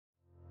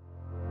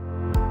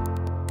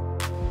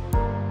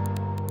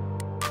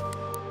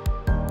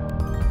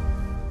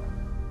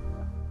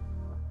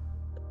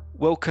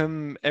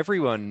Welcome,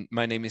 everyone.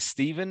 My name is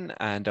Stephen,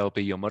 and I'll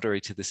be your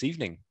moderator this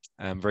evening.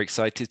 I'm very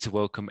excited to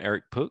welcome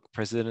Eric Pook,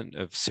 President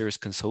of Cirrus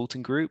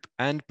Consulting Group,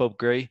 and Bob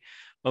Gray,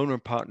 owner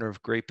and partner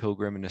of Gray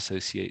Pilgrim and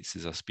Associates,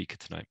 as our speaker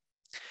tonight.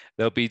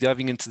 They'll be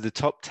diving into the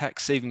top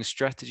tax saving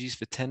strategies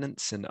for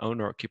tenants and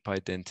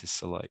owner-occupied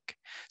dentists alike.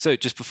 So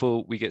just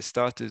before we get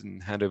started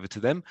and hand over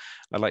to them,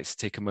 I'd like to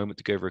take a moment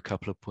to go over a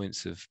couple of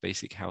points of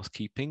basic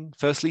housekeeping.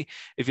 Firstly,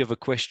 if you have a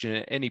question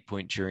at any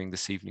point during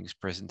this evening's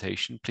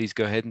presentation, please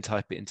go ahead and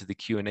type it into the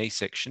Q&A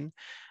section,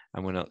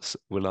 and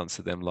we'll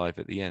answer them live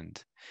at the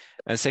end.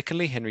 And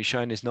secondly, Henry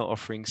Schein is not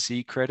offering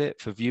C credit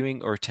for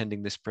viewing or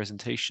attending this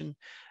presentation,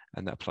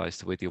 and that applies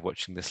to whether you're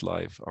watching this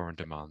live or on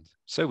demand.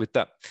 So with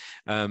that,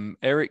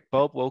 Eric,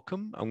 Bob,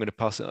 welcome. I'm going to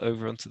pass it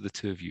over onto the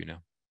two of you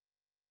now.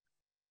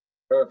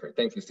 Perfect.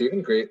 Thank you,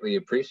 Stephen. Greatly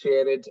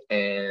appreciated.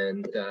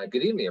 And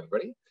good evening,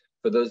 everybody.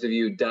 For those of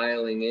you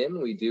dialing in,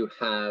 we do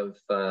have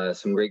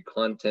some great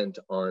content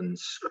on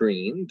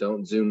screen.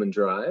 Don't zoom and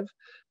drive,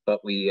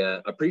 but we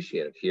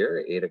appreciate it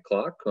here at 8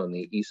 o'clock on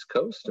the East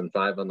Coast and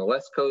 5 on the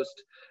West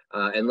Coast.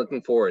 And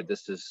looking forward,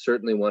 this is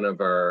certainly one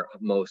of our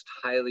most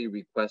highly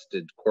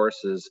requested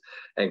courses.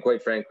 And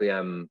quite frankly,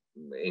 I'm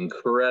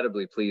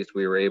incredibly pleased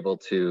we were able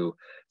to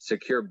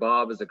secure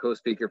Bob as a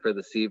co-speaker for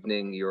this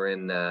evening. You're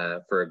in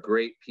for a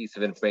great piece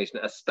of information,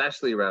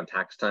 especially around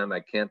tax time.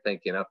 I can't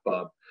thank you enough,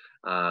 Bob.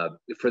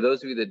 For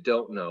those of you that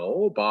don't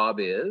know, Bob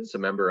is a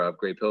member of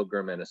Gray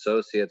Pilgrim and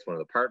Associates, one of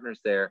the partners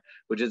there,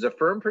 which is a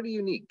firm pretty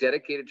unique,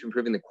 dedicated to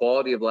improving the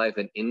quality of life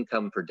and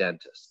income for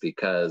dentists,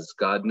 because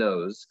God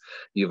knows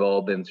you've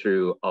all been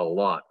through a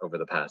lot over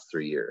the past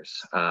 3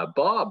 years.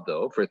 Bob,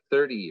 though, for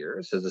 30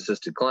 years has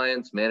assisted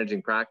clients,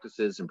 managing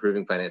practices,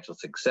 improving financial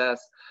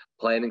success,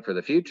 planning for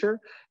the future,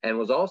 and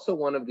was also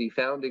one of the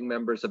founding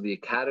members of the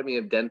Academy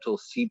of Dental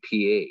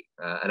CPA,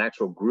 an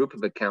actual group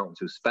of accountants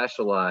who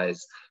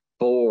specialize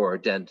for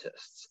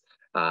dentists.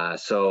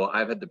 So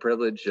I've had the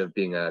privilege of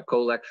being a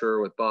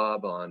co-lecturer with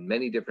Bob on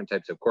many different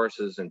types of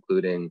courses,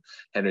 including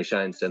Henry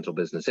Schein's Dental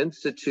Business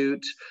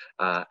Institute,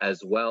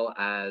 as well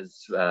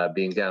as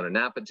being down in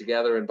Napa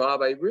together. And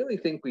Bob, I really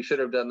think we should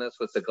have done this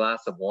with a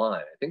glass of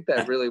wine. I think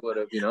that really would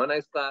have, a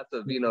nice glass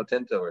of Vino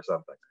Tinto or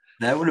something.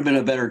 That would have been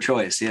a better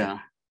choice, yeah.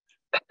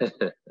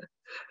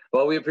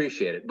 Well, we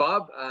appreciate it.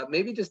 Bob,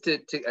 maybe just to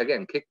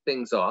again, kick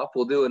things off,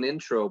 we'll do an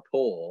intro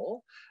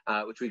poll,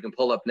 which we can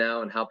pull up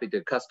now and help you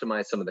to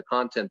customize some of the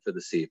content for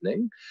this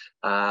evening.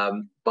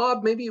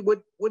 Bob, maybe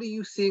what are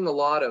you seeing a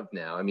lot of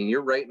now? I mean,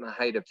 you're right in the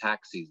height of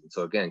tax season.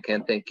 So again,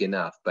 can't thank you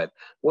enough, but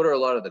what are a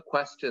lot of the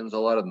questions, a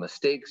lot of the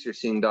mistakes you're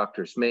seeing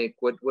doctors make?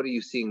 What are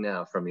you seeing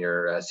now from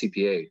your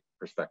CPA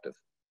perspective?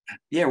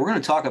 Yeah, we're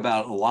going to talk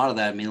about a lot of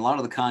that. I mean, a lot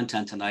of the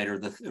content tonight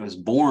was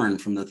born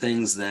from the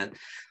things that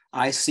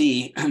I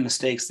see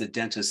mistakes that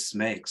dentists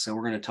make. So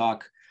we're going to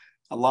talk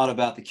a lot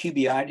about the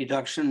QBI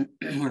deduction.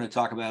 We're going to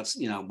talk about,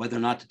 whether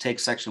or not to take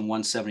Section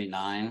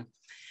 179.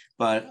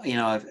 But,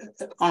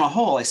 on a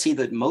whole, I see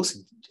that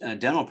most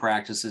dental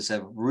practices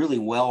have really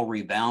well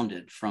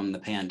rebounded from the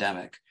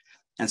pandemic.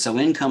 And so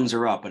incomes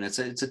are up, and it's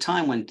a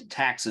time when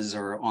taxes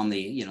are on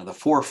the, the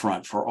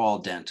forefront for all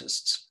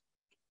dentists.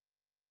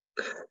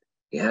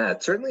 Yeah,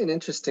 it's certainly an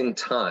interesting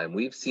time.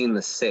 We've seen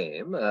the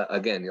same.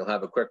 Again, you'll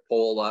have a quick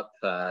poll up.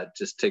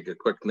 Just take a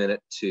quick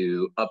minute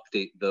to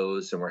update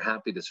those, and we're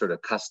happy to sort of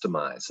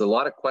customize. So a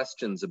lot of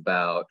questions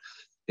about,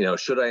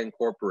 should I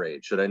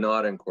incorporate? Should I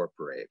not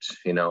incorporate?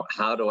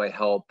 How do I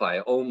help?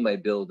 I own my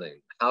building.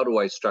 How do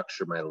I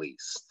structure my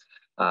lease?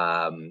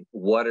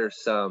 What are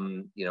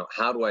some,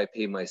 how do I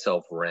pay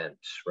myself rent,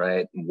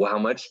 right? How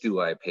much do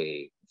I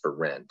pay for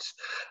rent?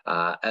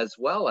 As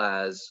well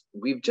as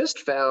we've just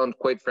found,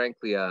 quite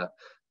frankly, a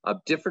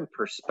different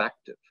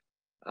perspective.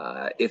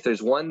 If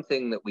there's one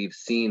thing that we've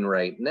seen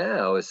right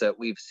now is that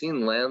we've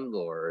seen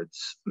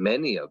landlords,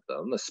 many of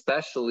them,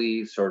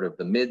 especially sort of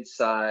the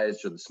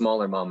mid-sized or the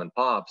smaller mom and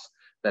pops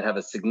that have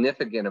a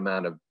significant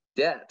amount of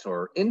debt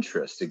or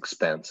interest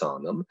expense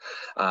on them.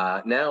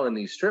 Now in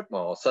these strip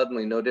malls,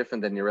 suddenly no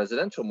different than your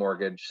residential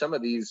mortgage, some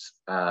of these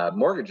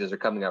mortgages are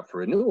coming up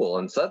for renewal,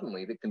 and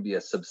suddenly there can be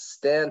a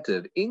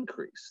substantive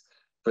increase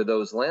for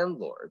those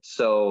landlords.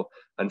 So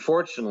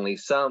unfortunately,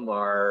 some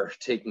are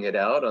taking it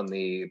out on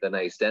the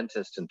nice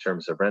dentist in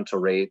terms of rental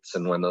rates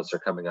and when those are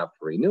coming up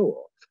for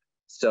renewal.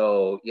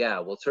 So yeah,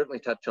 we'll certainly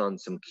touch on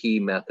some key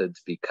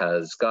methods,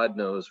 because God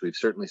knows we've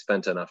certainly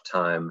spent enough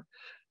time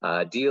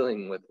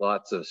dealing with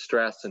lots of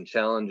stress and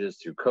challenges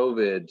through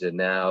COVID, and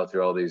now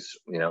through all these,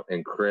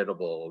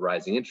 incredible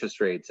rising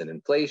interest rates and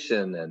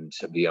inflation and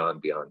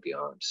beyond.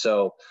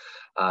 So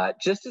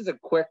just as a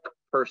quick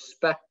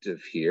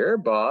perspective here,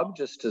 Bob,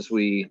 just as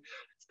we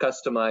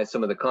customize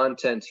some of the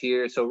content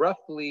here. So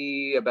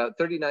roughly about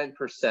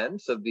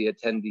 39% of the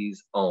attendees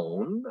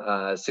own,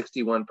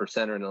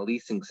 61% are in a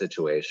leasing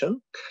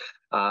situation.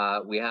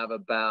 We have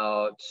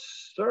about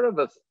sort of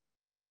a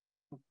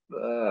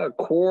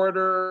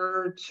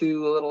quarter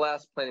to a little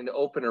less planning to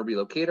open or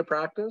relocate a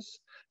practice,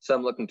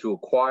 some looking to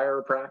acquire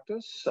a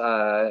practice,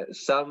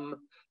 some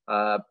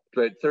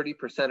but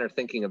 30% are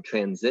thinking of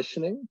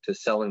transitioning to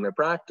selling their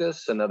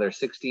practice. Another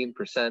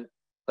 16%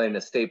 planning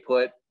to stay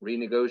put,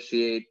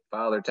 renegotiate,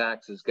 file their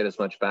taxes, get as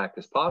much back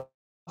as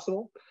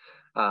possible.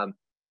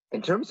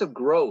 In terms of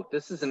growth,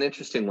 this is an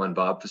interesting one,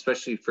 Bob,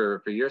 especially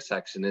for your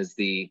section, is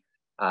the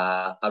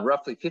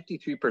roughly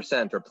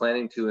 53% are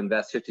planning to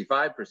invest,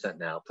 55%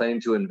 now,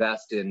 planning to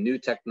invest in new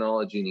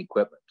technology and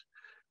equipment.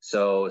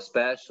 So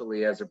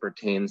especially as it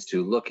pertains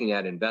to looking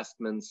at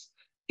investments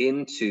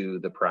into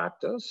the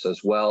practice,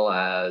 as well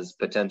as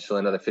potentially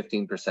another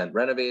 15%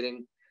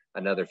 renovating,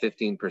 another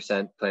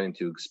 15% planning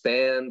to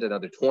expand,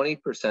 another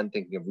 20%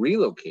 thinking of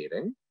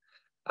relocating,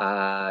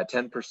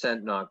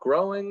 10% not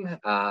growing,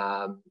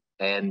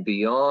 and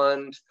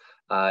beyond.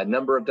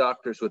 Number of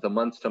doctors with a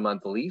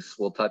month-to-month lease,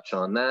 we'll touch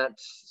on that.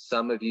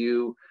 Some of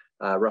you,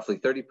 roughly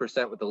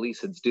 30% with the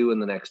lease that's due in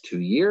the next 2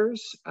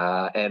 years,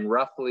 and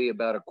roughly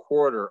about a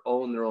quarter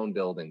own their own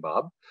building,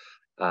 Bob.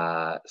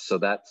 So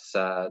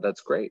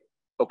that's great.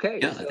 Okay.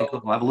 Yeah, I think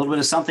we'll have a little bit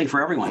of something for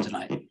everyone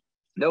tonight.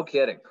 No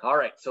kidding. All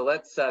right, so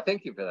let's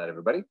thank you for that,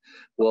 everybody.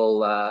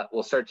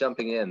 We'll start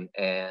jumping in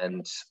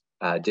and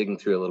digging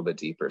through a little bit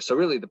deeper. So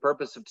really, the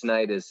purpose of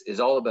tonight is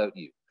all about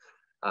you.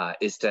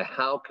 Is to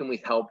how can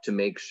we help to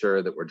make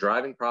sure that we're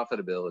driving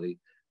profitability?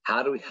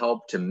 How do we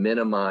help to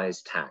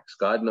minimize tax?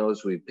 God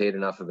knows we've paid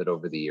enough of it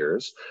over the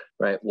years,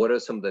 right? What are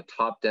some of the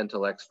top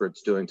dental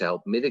experts doing to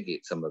help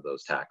mitigate some of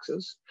those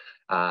taxes?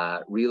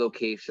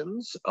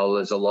 Relocations,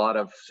 there's a lot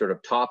of sort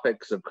of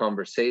topics of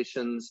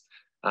conversations,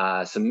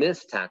 some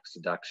missed tax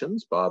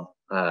deductions. Bob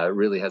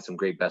really has some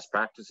great best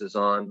practices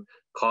on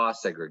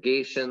cost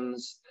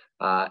segregations,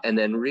 and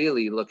then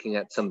really looking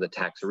at some of the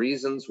tax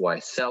reasons why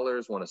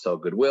sellers want to sell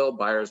goodwill,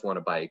 buyers want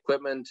to buy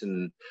equipment,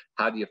 and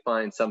how do you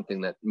find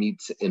something that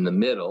meets in the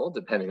middle,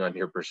 depending on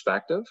your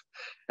perspective.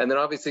 And then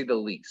obviously the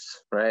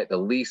lease, right? The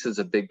lease is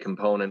a big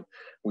component.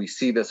 We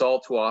see this all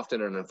too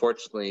often, and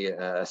unfortunately,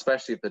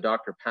 especially if the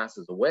doctor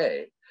passes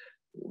away,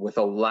 with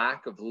a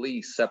lack of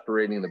lease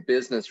separating the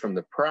business from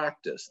the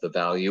practice, the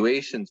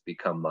valuations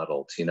become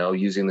muddled. You know,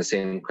 using the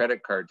same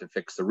credit card to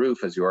fix the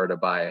roof as you are to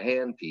buy a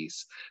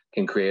handpiece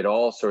can create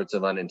all sorts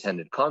of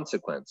unintended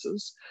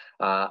consequences,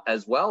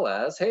 as well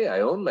as, hey, I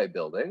own my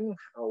building.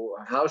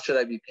 How should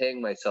I be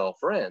paying myself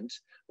rent?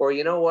 Or,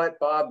 you know what,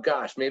 Bob,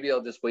 gosh, maybe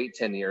I'll just wait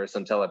 10 years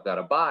until I've got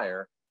a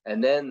buyer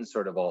and then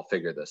sort of all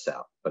figure this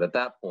out. But at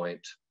that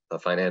point, the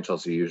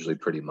financials are usually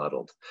pretty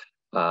muddled.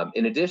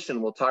 In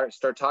addition, we'll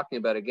start talking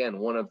about, again,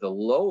 one of the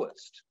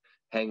lowest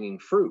hanging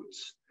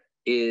fruits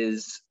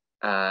is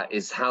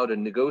how to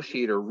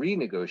negotiate or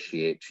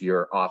renegotiate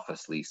your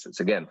office leases.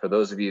 Again, for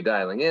those of you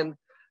dialing in,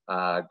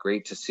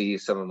 great to see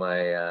some of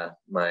my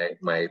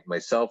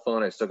cell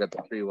phone. I still got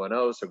the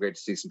 310, so great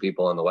to see some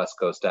people on the West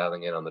Coast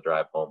dialing in on the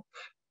drive home.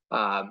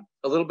 A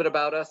little bit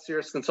about us,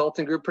 Cirrus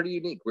Consulting Group, pretty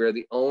unique. We're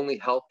the only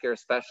healthcare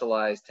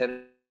specialized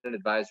tenant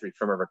advisory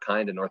firm of our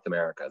kind in North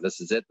America.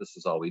 This is it. This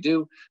is all we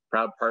do.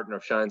 Proud partner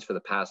of Schein's for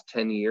the past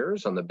 10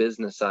 years on the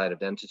business side of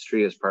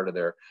dentistry as part of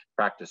their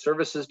practice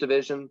services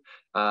division.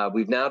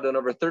 We've now done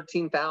over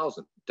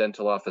 13,000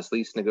 dental office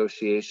lease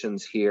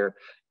negotiations here.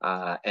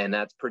 And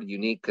that's pretty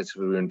unique because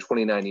we were in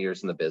 29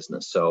 years in the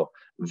business. So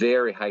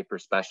very hyper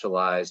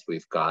specialized.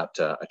 We've got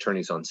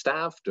attorneys on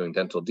staff doing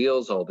dental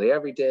deals all day,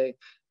 every day.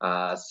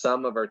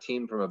 Some of our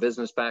team from a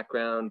business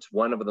background,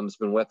 one of them's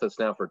been with us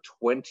now for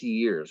 20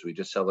 years. We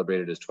just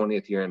celebrated his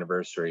 20th year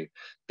anniversary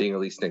being a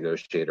lease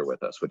negotiator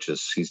with us, which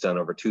is, he's done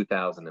over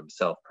 2,000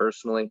 himself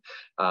personally.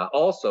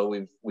 Also,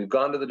 we've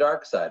gone to the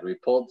dark side.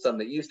 We've pulled some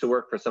that used to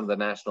work for some of the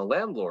national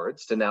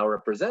landlords to now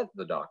represent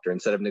the doctor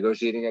instead of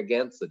negotiating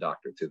against the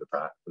doctor through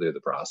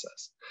the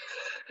process.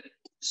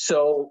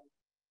 So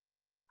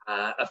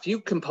a few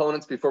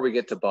components before we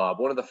get to Bob.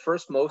 One of the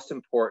first most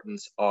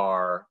importance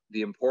are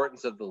the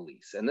importance of the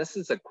lease. And this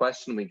is a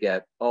question we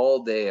get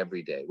all day,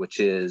 every day, which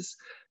is,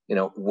 you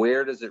know,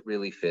 where does it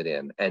really fit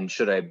in? And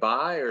should I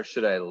buy or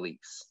should I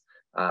lease?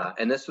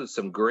 And this was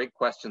some great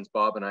questions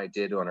Bob and I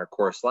did on our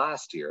course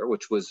last year,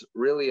 which was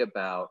really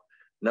about,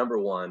 number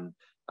one,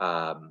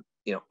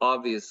 you know,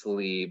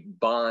 obviously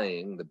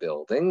buying the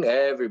building.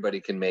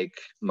 Everybody can make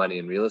money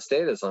in real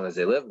estate as long as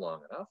they live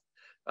long enough.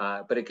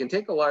 But it can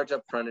take a large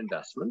upfront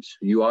investment.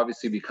 You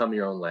obviously become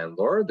your own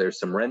landlord. There's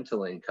some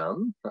rental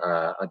income,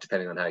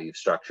 depending on how you've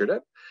structured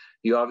it.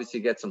 You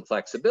obviously get some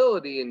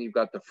flexibility and you've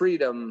got the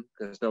freedom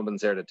because no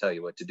one's there to tell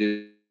you what to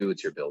do.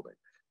 It's your building.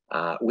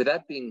 With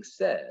that being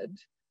said,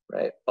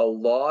 right, a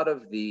lot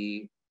of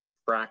the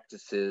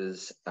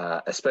practices,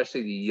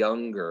 especially the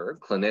younger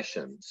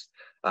clinicians,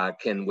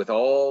 can, with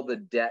all the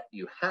debt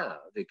you have,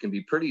 it can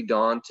be pretty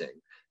daunting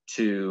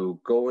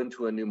to go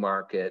into a new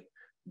market,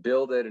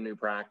 build out a new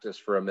practice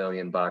for $1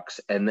 million,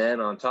 and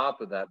then on top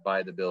of that,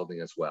 buy the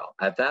building as well.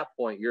 At that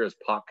point, you're as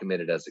pot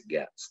committed as it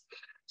gets.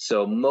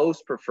 So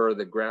most prefer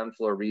the ground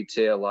floor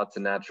retail, lots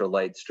of natural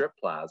light strip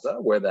plaza,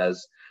 where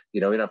there's,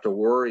 you know, you don't have to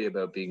worry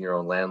about being your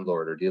own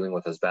landlord or dealing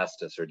with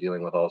asbestos or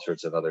dealing with all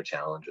sorts of other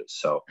challenges.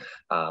 So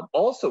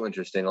also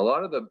interesting, a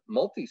lot of the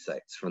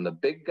multi-sites, from the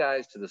big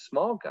guys to the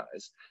small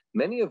guys,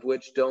 many of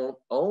which don't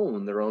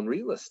own their own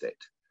real estate.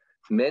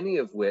 many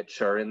of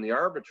which are in the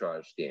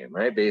arbitrage game,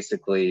 right?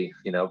 Basically,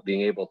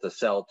 being able to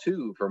sell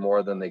two for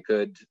more than they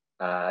could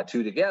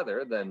two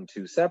together, then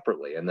two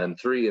separately, and then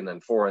three, and then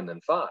four, and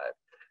then five.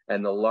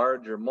 And the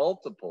larger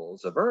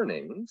multiples of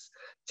earnings,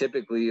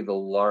 typically the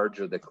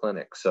larger the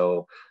clinic.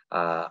 So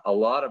a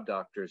lot of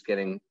doctors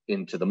getting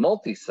into the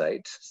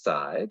multi-site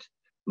side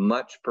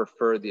much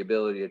prefer the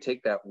ability to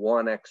take that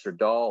one extra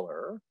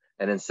dollar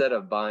and instead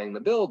of buying the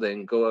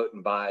building, go out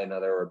and buy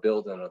another or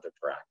build another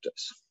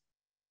practice.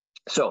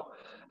 So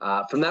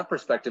from that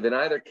perspective, in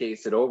either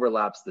case, it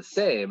overlaps the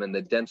same and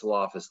the dental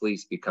office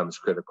lease becomes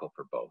critical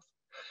for both.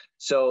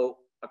 So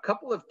a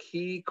couple of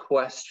key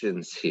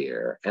questions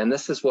here, and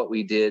this is what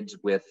we did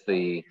with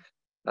the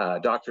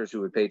doctors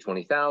who would pay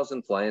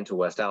 $20,000, fly into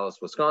West Allis,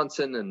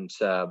 Wisconsin, and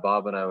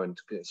Bob and I would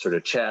sort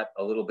of chat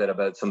a little bit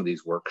about some of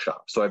these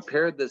workshops. So I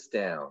pared this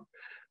down,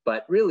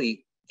 but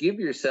really give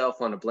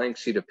yourself on a blank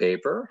sheet of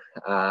paper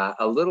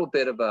a little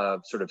bit of a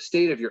sort of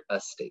state of your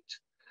estate.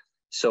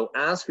 So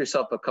ask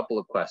yourself a couple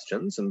of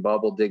questions, and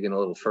Bob will dig in a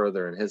little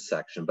further in his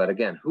section. But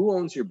again, who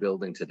owns your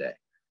building today?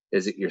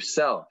 Is it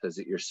yourself? Is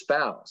it your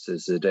spouse?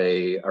 Is it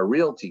a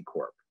realty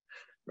corp,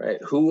 right?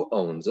 Who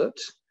owns it?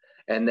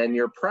 And then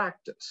your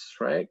practice,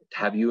 right?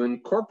 Have you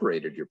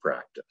incorporated your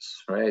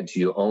practice, right? Do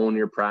you own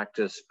your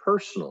practice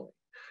personally,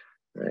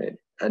 right?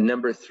 And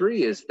number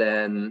three is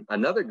then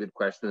another good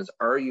question is,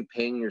 are you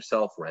paying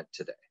yourself rent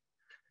today?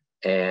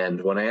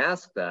 And when I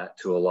ask that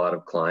to a lot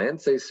of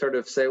clients, they sort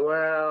of say,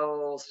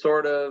 well,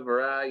 sort of,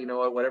 or you know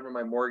what, whatever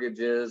my mortgage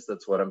is,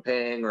 that's what I'm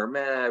paying, or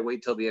man, I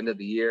wait till the end of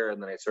the year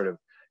and then I sort of,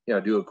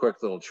 do a quick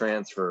little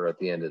transfer at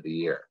the end of the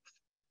year.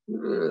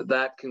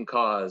 That can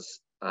cause,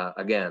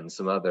 again,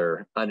 some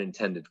other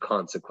unintended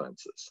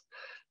consequences.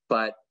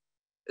 But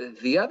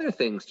the other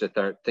things to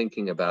start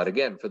thinking about,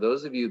 again, for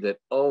those of you that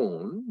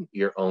own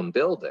your own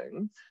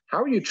building,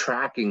 how are you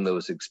tracking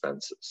those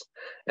expenses?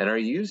 And are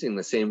you using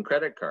the same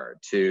credit card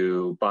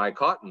to buy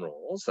cotton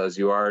rolls as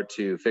you are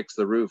to fix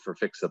the roof or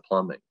fix the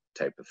plumbing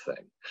type of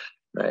thing,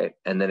 right?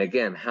 And then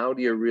again, how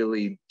do you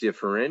really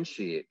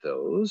differentiate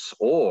those?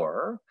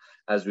 Or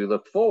as we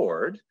look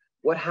forward,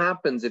 what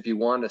happens if you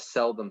want to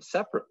sell them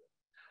separately,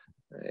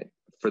 right?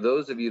 For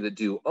those of you that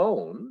do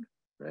own,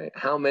 right,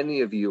 how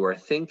many of you are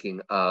thinking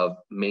of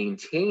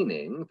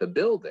maintaining the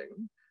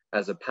building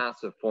as a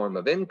passive form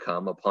of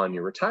income upon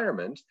your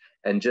retirement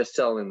and just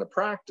selling the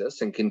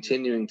practice and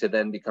continuing to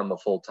then become a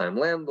full-time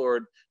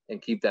landlord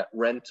and keep that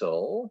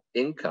rental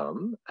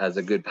income as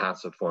a good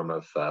passive form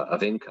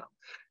of income?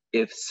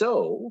 If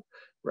so,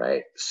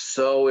 right,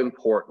 so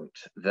important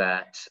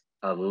that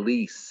a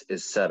lease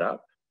is set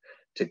up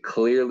to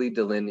clearly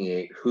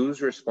delineate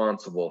who's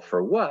responsible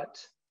for what.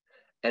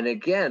 And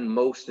again,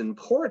 most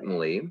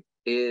importantly,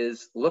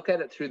 is look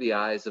at it through the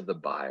eyes of the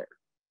buyer.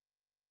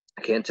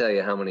 I can't tell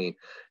you how many,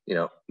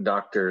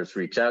 doctors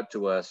reach out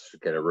to us,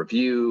 get a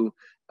review,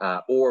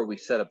 or we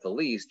set up the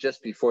lease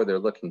just before they're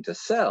looking to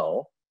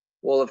sell.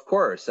 Well, of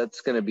course,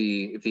 that's going to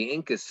be, if the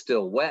ink is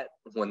still wet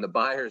when the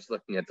buyer's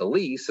looking at the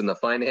lease and the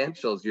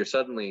financials, you're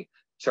suddenly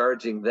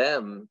charging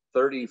them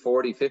 30,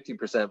 40,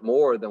 50%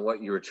 more than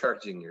what you were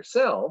charging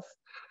yourself,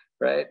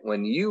 right?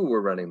 When you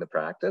were running the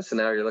practice, and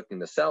now you're looking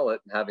to sell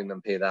it and having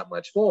them pay that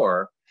much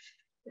more.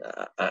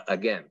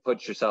 Again,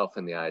 put yourself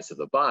in the eyes of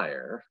the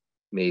buyer,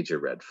 major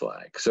red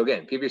flag. So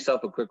again, give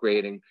yourself a quick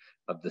rating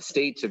of the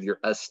state of your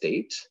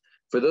estate.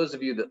 For those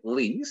of you that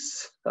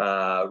lease,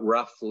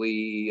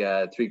 roughly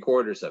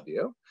 3/4 of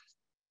you,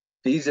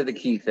 these are the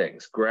key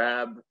things.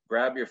 Grab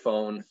your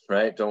phone,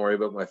 right? Don't worry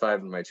about my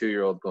 5 and my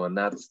 2-year-old going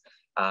nuts.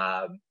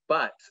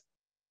 But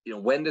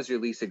when does your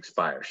lease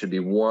expire? Should be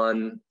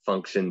one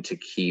function to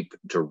keep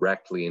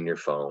directly in your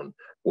phone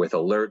with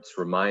alerts,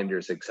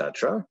 reminders,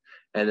 etc.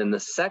 And then the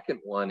second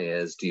one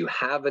is, do you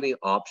have any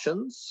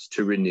options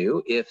to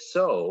renew? If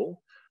so,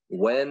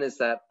 when is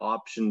that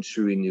option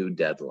to renew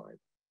deadline?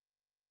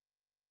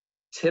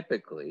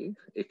 Typically,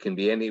 it can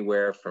be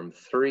anywhere from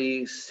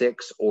 3,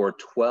 6, or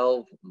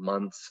 12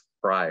 months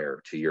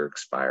prior to your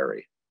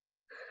expiry.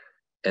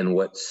 And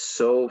what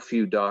so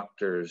few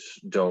doctors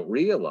don't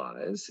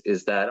realize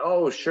is that,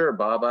 oh, sure,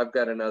 Bob, I've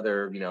got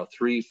another,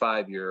 3,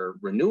 5-year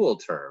renewal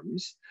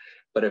terms.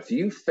 But if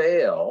you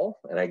fail,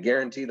 and I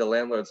guarantee the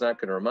landlord's not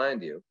going to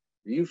remind you,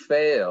 if you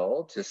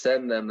fail to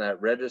send them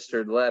that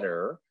registered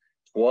letter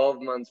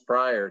 12 months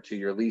prior to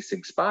your lease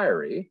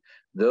expiry,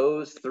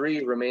 those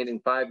 3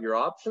 remaining 5-year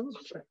options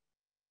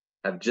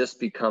have just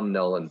become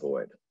null and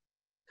void.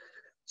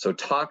 So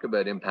talk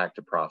about impact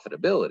to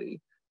profitability.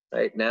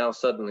 Right now,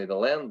 suddenly the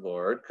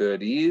landlord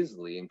could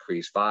easily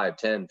increase 5,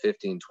 10,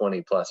 15,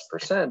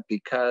 20+%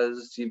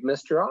 because you've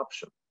missed your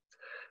option,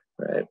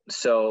 right?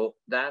 So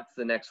that's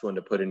the next one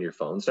to put in your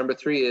phones. Number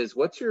 3 is,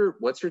 what's your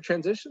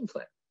transition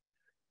plan,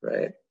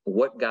 right?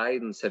 What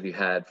guidance have you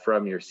had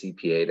from your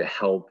CPA to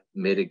help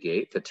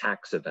mitigate the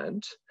tax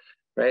event,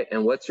 right?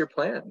 And what's your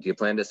plan? Do you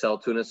plan to sell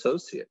to an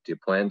associate? Do you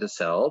plan to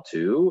sell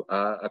to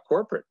a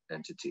corporate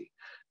entity,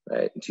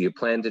 right? Do you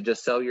plan to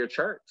just sell your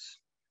charts?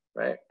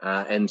 Right,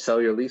 and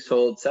sell your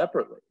leasehold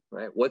separately,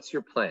 right? What's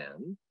your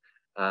plan?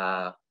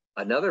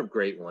 another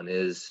great one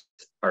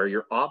are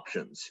your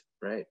options,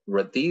 right?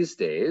 But these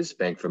days,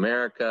 Bank of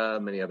America,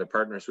 many other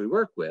partners we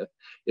work with,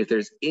 if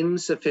there's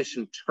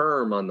insufficient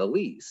term on the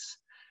lease,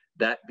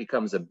 that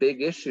becomes a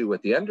big issue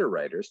with the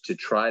underwriters to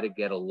try to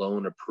get a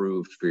loan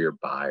approved for your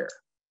buyer.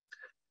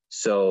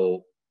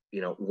 So,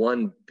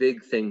 one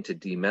big thing to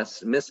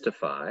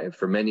demystify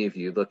for many of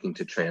you looking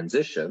to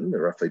transition, the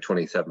roughly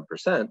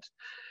 27%,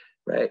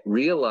 right?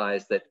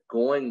 Realize that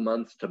going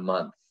month to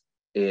month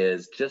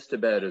is just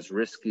about as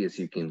risky as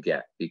you can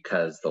get,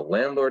 because the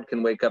landlord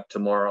can wake up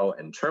tomorrow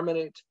and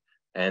terminate,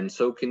 and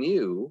so can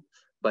you.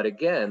 But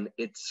again,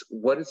 it's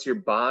what is your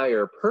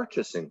buyer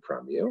purchasing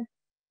from you,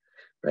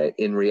 right?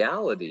 In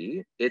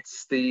reality,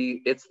 it's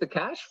the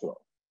cash flow,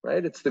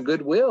 right? It's the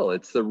goodwill,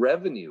 it's the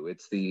revenue,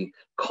 it's the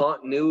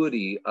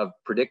continuity of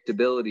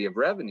predictability of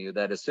revenue,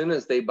 that as soon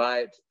as they buy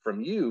it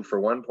from you for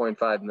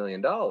 $1.5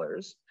 million,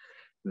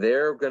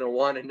 they're going to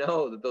want to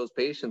know that those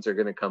patients are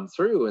going to come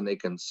through and they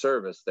can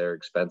service their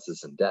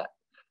expenses and debt.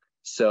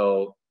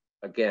 So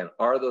again,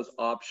 are those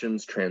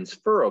options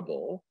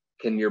transferable?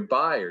 Does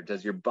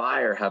your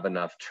buyer have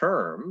enough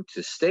term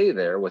to stay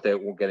there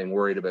without getting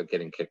worried about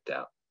getting kicked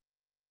out?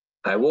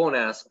 I won't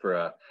ask for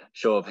a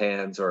show of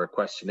hands or a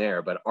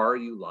questionnaire, but are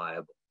you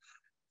liable?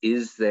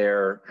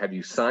 Have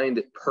you signed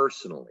it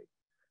personally,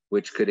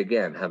 which could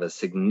again have a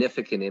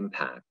significant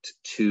impact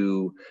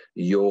to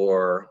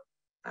your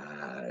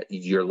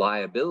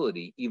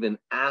liability even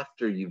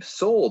after you've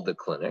sold the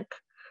clinic.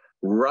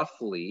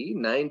 Roughly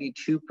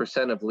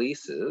 92% of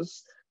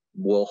leases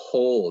will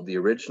hold the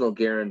original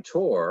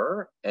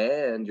guarantor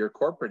and your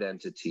corporate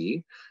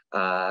entity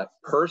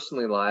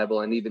personally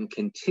liable, and even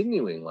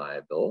continually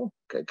liable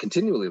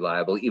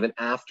even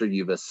after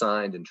you've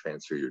assigned and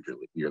transferred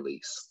your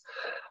lease.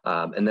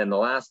 And then the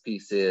last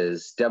piece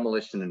is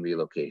demolition and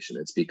relocation.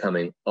 It's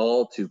becoming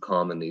all too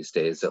common these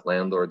days that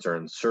landlords are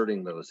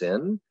inserting those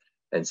in,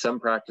 and some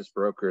practice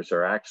brokers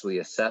are actually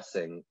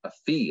assessing a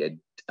fee,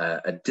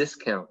 a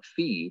discount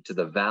fee to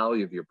the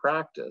value of your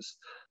practice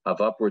of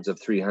upwards of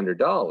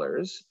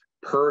 $300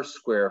 per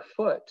square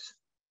foot,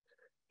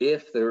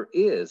 if there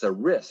is a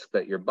risk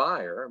that your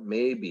buyer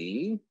may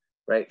be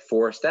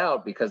forced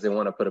out because they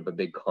want to put up a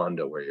big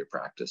condo where your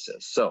practice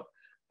is. So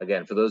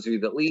again, for those of you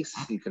that lease,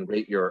 you can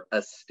rate your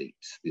estate,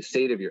 the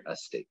state of your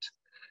estate.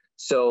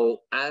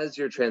 So as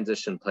you're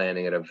transition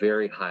planning at a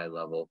very high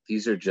level,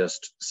 these are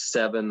just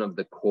 7 of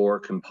the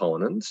core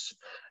components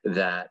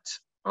that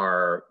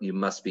you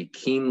must be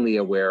keenly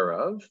aware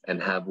of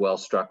and have well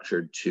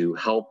structured to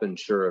help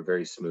ensure a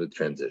very smooth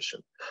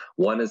transition.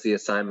 One is the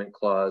assignment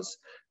clause.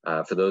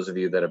 For those of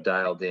you that have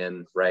dialed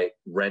in,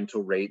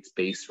 rental rates,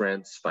 base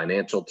rents,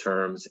 financial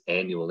terms,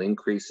 annual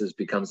increases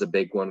becomes a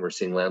big one. We're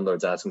seeing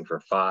landlords asking for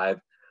 5.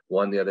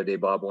 One the other day,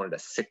 Bob wanted a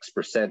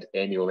 6%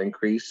 annual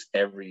increase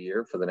every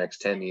year for the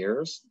next 10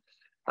 years.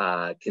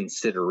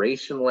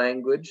 Consideration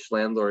language,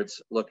 landlords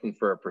looking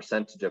for a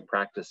percentage of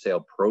practice sale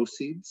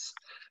proceeds.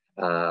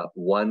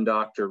 One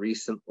doctor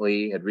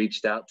recently had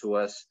reached out to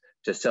us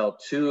to sell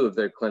 2 of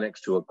their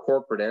clinics to a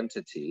corporate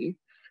entity.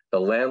 The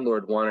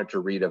landlord wanted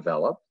to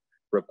redevelop,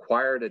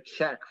 required a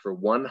check for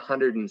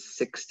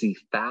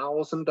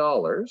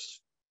 $160,000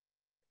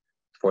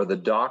 for the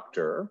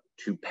doctor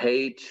to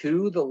pay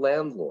to the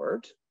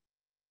landlord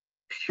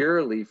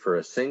purely for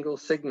a single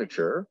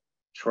signature,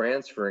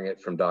 transferring it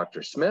from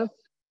Dr. Smith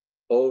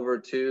over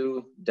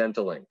to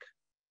Dental Inc.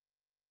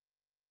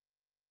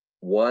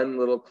 One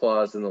little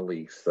clause in the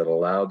lease that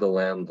allowed the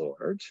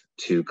landlord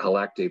to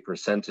collect a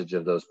percentage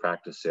of those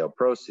practice sale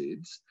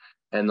proceeds,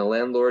 and the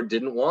landlord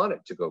didn't want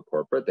it to go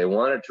corporate. They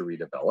wanted to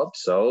redevelop,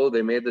 so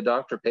they made the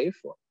doctor pay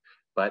for it.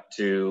 But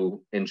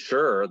to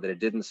ensure that it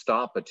didn't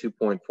stop a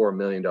 $2.4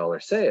 million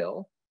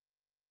sale,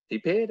 he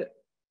paid it.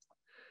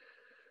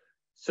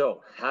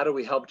 So how do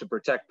we help to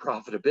protect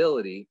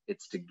profitability?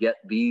 It's to get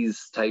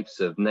these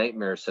types of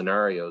nightmare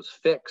scenarios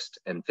fixed,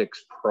 and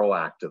fixed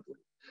proactively.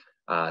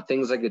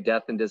 Things like a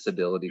death and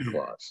disability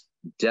clause,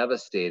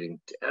 devastating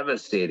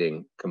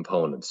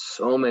components.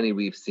 So many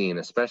we've seen,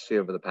 especially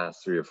over the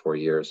past 3 or 4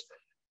 years,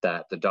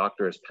 that the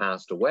doctor has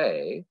passed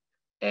away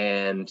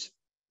and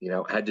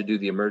had to do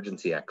the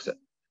emergency exit,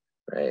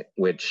 right?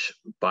 Which,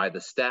 by the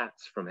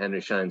stats from Henry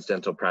Schein's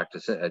dental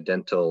practice,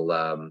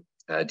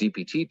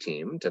 DPT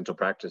team, dental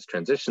practice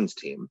transitions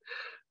team,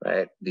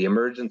 right? The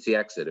emergency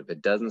exit, if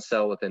it doesn't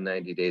sell within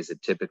 90 days,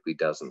 it typically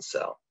doesn't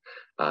sell.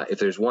 If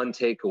there's one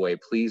takeaway,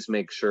 please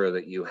make sure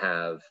that you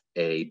have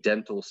a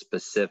dental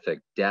specific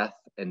death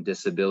and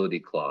disability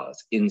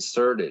clause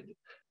inserted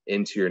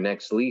into your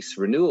next lease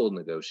renewal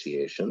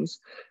negotiations,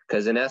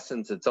 because in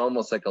essence, it's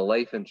almost like a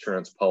life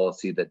insurance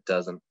policy that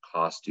doesn't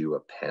cost you a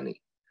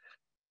penny.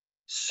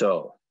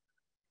 So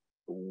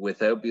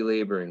without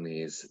belaboring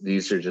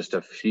these are just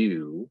a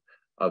few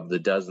of the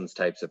dozens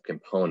types of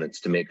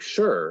components to make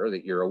sure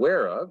that you're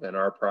aware of and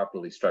are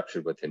properly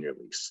structured within your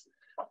lease.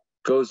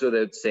 Goes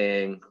without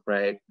saying,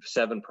 right?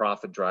 7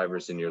 profit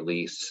drivers in your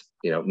lease,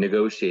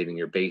 negotiating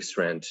your base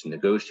rent,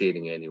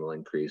 negotiating annual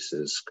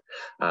increases.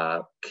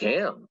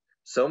 CAM,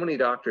 so many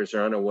doctors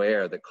are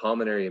unaware that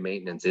common area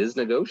maintenance is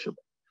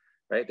negotiable,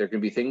 right? There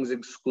can be things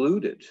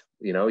excluded.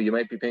 You know, you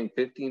might be paying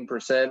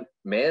 15%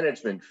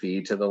 management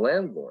fee to the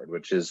landlord,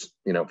 which is,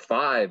 you know,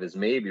 5 is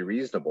maybe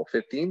reasonable,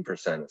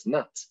 15% is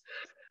nuts.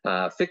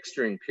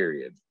 Fixturing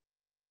period,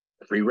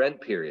 free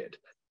rent period,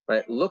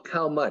 right? Look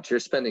how much you're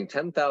spending,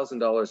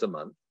 $10,000 a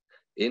month,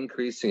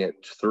 increasing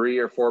it 3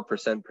 or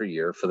 4% per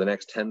year for the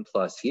next 10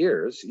 plus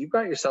years. You've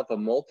got yourself a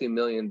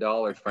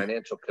multi-million-dollar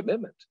financial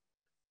commitment,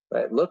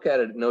 right? Look at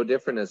it no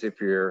different as if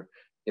you're,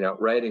 you know,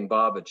 writing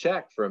Bob a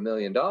check for $1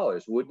 million.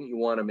 Wouldn't you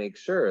want to make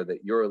sure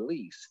that your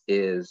lease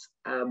is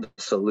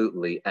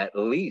absolutely at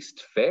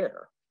least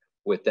fair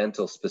with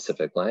dental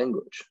specific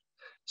language?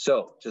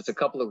 So just a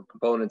couple of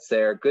components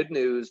there. Good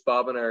news,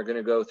 Bob and I are going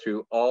to go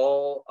through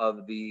all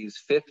of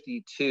these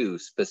 52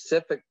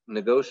 specific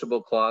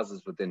negotiable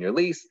clauses within your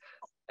lease.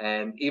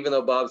 And even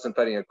though Bob's been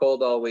fighting a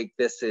cold all week,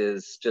 this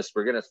is just,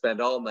 we're going to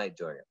spend all night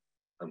doing it.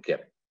 I'm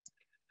kidding.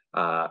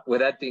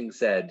 With that being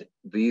said,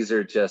 these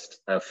are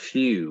just a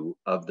few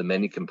of the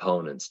many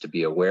components to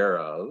be aware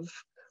of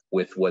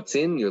with what's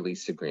in your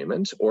lease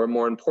agreement, or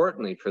more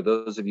importantly, for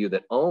those of you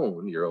that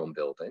own your own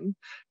building,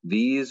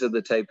 these are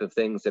the type of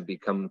things that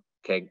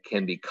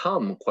can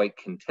become quite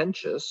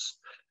contentious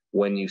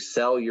when you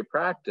sell your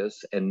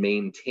practice and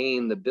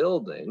maintain the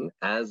building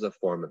as a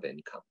form of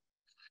income.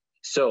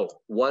 So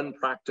one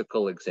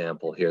practical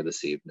example here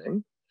this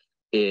evening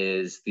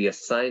is the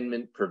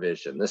assignment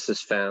provision. This is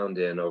found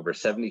in over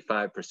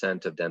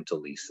 75% of dental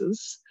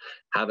leases.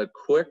 Have a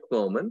quick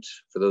moment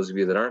for those of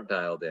you that aren't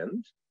dialed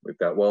in. We've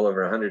got well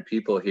over 100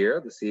 people here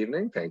this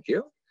evening. Thank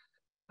you.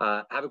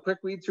 Have a quick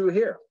read through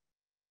here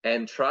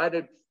and try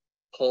to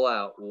pull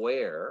out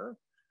where,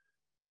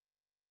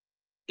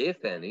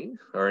 if any,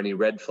 are any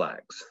red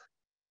flags.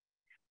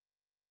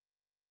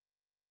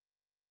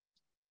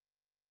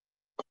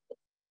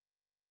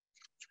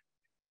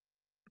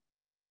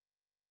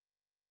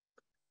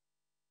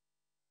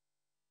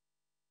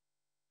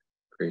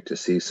 Great to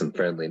see some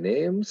friendly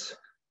names.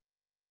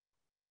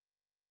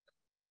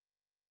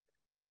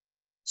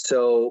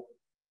 So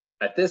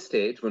at this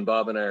stage, when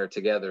Bob and I are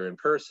together in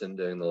person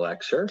doing the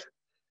lecture,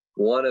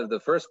 one of the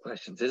first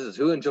questions is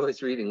who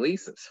enjoys reading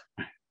leases?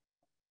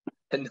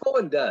 And no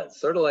one does,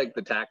 sort of like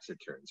the tax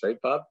returns,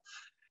 right, Bob?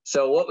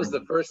 So what was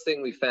the first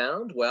thing we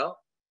found? Well,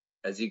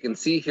 as you can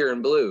see here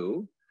in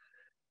blue,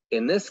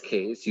 in this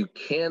case, you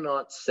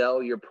cannot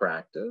sell your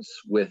practice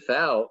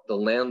without the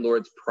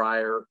landlord's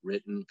prior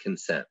written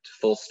consent,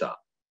 full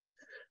stop,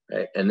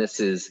 right? And this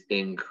is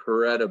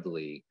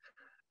incredibly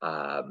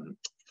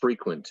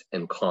frequent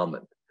and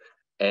common.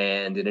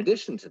 And in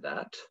addition to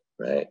that,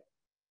 right,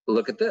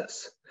 look at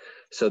this.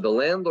 So the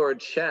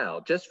landlord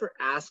shall, just for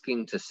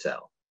asking to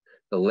sell,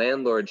 the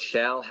landlord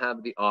shall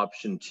have the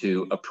option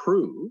to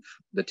approve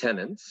the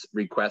tenant's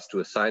request to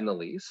assign the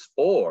lease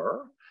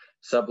or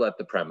sublet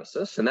the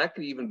premises, and that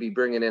could even be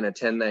bringing in a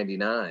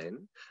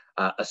 1099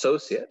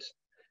 associate.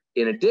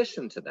 In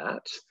addition to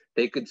that,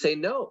 they could say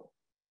no,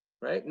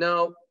 right?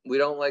 No, we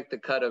don't like the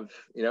cut of,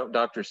 you know,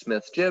 Dr.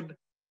 Smith's jib.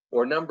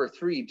 Or number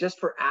 3,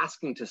 just for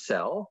asking to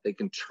sell, they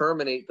can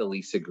terminate the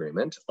lease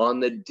agreement on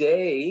the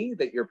day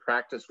that your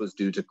practice was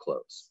due to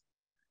close.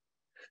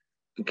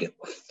 You get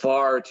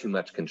far too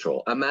much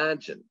control.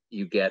 Imagine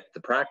you get the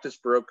practice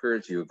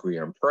brokers, you agree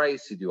on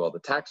price, you do all the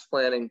tax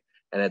planning,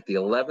 and at the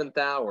 11th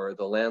hour,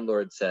 the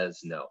landlord says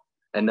no.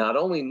 And not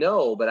only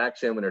no, but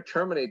actually I'm going to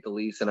terminate the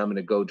lease and I'm going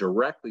to go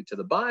directly to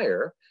the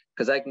buyer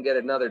because I can get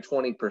another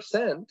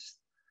 20%,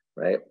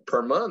 right,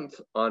 per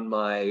month on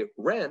my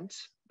rent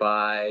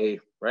by,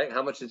 right,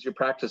 how much is your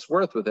practice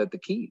worth without the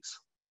keys?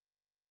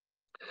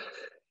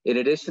 In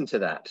addition to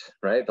that,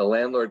 right, the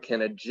landlord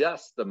can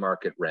adjust the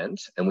market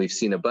rent, and we've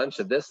seen a bunch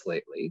of this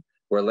lately,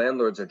 where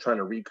landlords are trying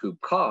to recoup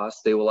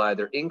costs. They will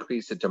either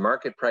increase it to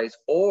market price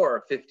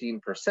or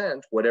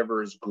 15%,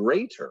 whatever is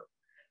greater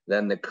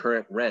than the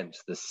current rent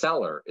the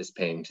seller is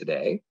paying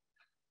today.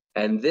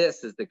 And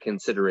this is the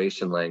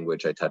consideration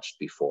language I touched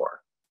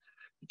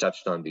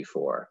on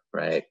before,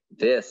 right?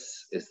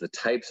 This is the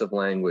types of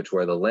language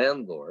where the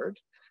landlord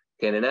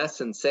can, in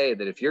essence, say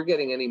that if you're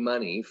getting any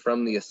money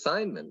from the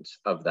assignment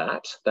of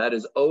that, that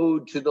is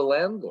owed to the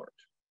landlord,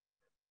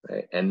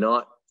 right? And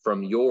not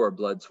from your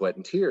blood, sweat,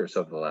 and tears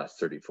over the last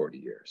 30, 40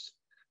 years,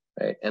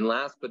 right? And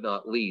last but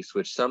not least,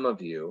 which some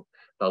of you,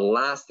 the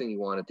last thing you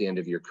want at the end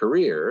of your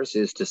careers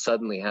is to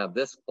suddenly have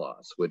this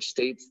clause, which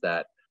states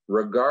that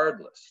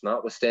regardless,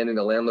 notwithstanding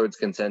the landlord's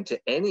consent to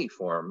any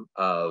form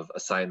of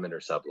assignment or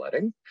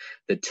subletting,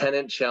 the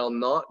tenant shall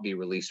not be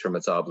released from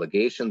its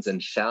obligations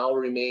and shall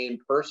remain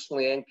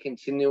personally and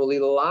continually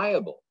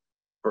liable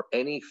for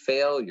any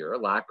failure,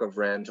 lack of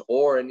rent,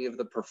 or any of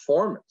the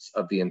performance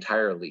of the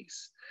entire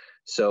lease.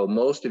 So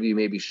most of you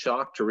may be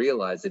shocked to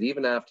realize that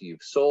even after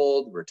you've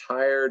sold,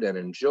 retired, and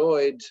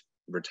enjoyed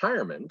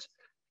retirement,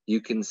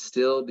 you can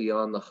still be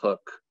on the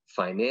hook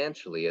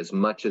financially as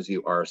much as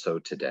you are so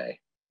today.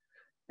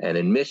 And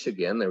in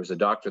Michigan, there was a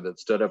doctor that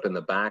stood up in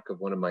the back of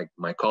one of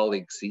my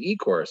colleagues' CE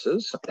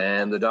courses,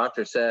 and the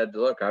doctor said,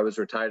 look, I was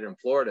retired in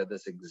Florida.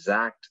 This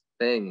exact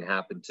thing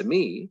happened to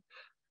me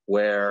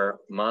where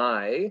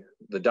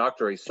the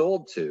doctor I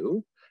sold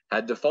to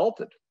had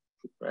defaulted,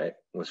 right?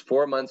 Was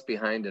 4 months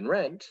behind in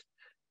rent.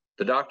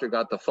 The doctor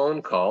got the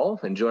phone call,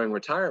 enjoying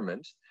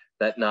retirement,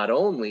 that not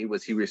only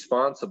was he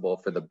responsible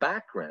for the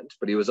back rent,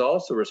 but he was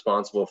also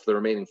responsible for the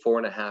remaining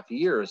 4.5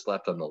 years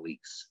left on the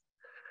lease.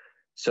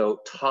 So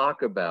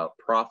talk about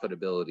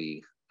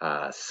profitability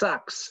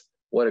sucks.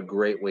 What a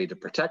great way to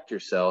protect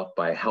yourself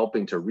by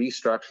helping to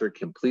restructure,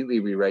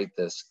 completely rewrite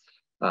this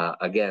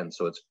again,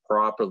 so it's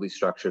properly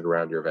structured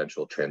around your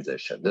eventual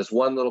transition. This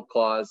one little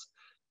clause,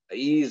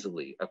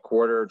 easily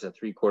 $250,000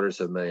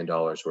 to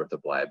 $750,000 worth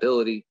of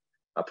liability.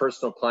 A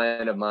personal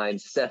client of mine,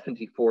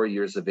 74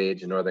 years of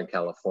age in Northern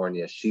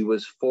California, she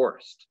was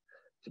forced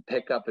to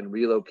pick up and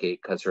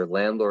relocate because her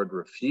landlord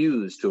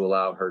refused to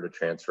allow her to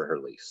transfer her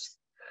lease,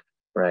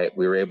 right?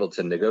 We were able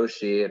to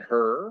negotiate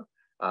her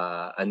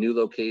a new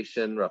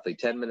location, roughly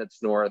 10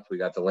 minutes north. We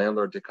got the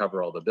landlord to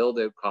cover all the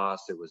build-out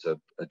costs. It was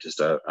just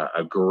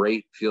a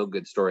great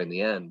feel-good story in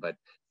the end. But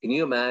can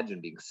you imagine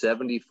being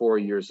 74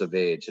 years of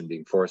age and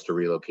being forced to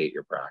relocate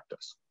your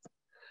practice?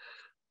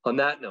 On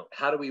that note,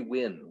 how do we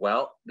win?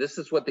 Well, this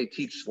is what they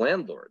teach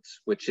landlords,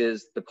 which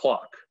is the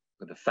clock.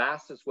 The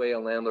fastest way a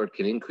landlord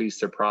can increase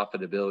their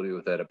profitability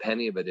without a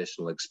penny of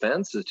additional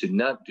expense is to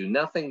not do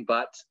nothing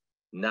but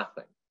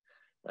nothing.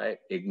 Right?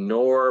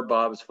 Ignore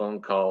Bob's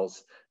phone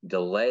calls,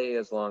 delay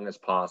as long as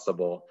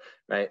possible,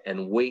 right?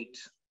 And wait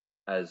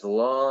as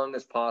long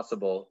as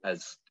possible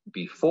as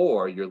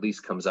before your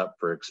lease comes up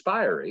for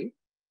expiry.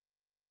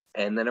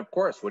 And then, of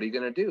course, what are you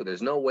going to do?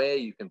 There's no way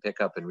you can pick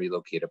up and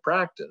relocate a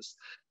practice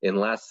in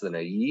less than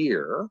a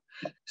year.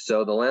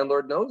 So the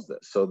landlord knows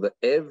this. So that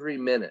every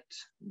minute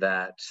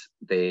that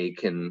they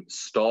can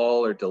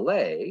stall or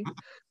delay,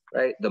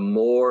 right, the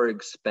more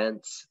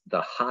expense,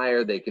 the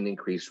higher they can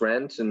increase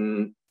rent,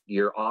 and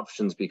your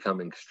options become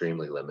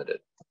extremely limited.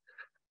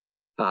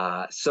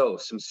 So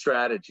some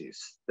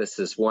strategies. This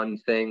is one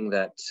thing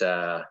that,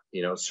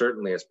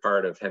 certainly as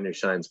part of Henry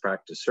Schein's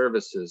practice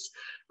services,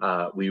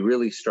 we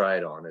really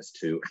stride on as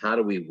to how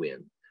do we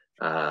win?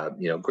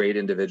 Great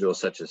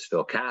individuals such as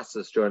Phil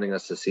Cassis joining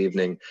us this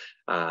evening,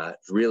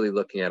 really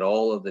looking at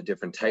all of the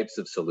different types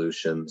of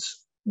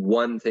solutions.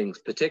 One thing,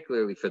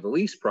 particularly for the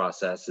lease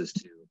process, is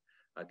to,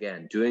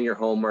 again, doing your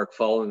homework,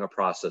 following a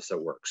process that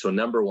works. So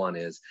number one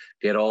is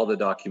get all the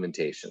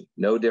documentation,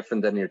 no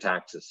different than your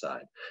taxes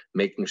side,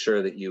 making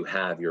sure that you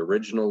have your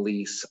original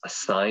lease, a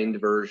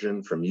signed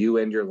version from you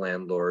and your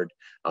landlord,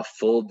 a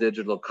full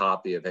digital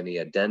copy of any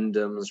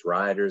addendums,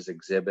 riders,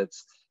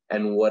 exhibits,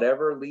 and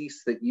whatever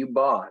lease that you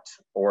bought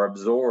or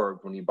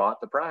absorbed when you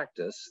bought the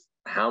practice,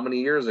 how many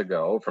years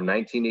ago, from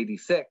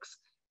 1986,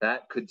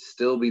 that could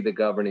still be the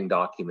governing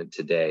document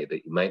today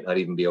that you might not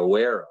even be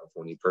aware of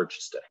when you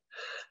purchased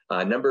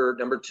it.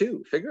 Number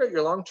two, figure out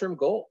your long-term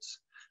goals,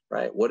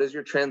 right? What does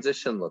your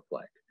transition look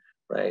like,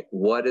 right?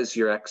 What is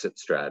your exit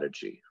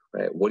strategy,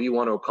 right? What do you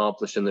want to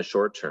accomplish in the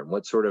short term?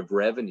 What sort of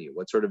revenue?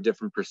 What sort of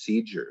different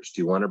procedures?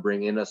 Do you want to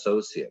bring in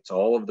associates?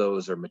 All of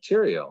those are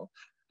material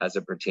as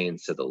it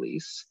pertains to the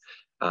lease.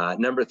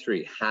 Number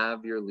three,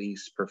 have your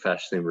lease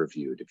professionally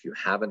reviewed. If you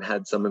haven't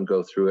had someone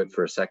go through it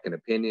for a second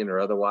opinion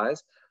or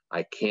otherwise,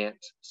 I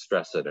can't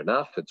stress it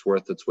enough. It's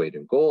worth its weight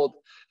in gold.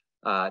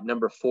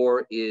 Number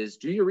four is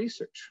do your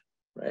research,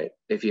 right?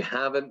 If you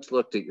haven't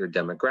looked at your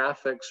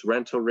demographics,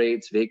 rental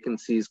rates,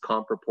 vacancies,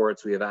 comp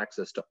reports, we have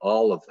access to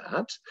all of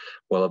that.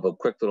 We'll have a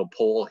quick little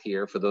poll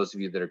here for those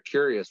of you that are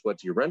curious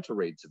what your rental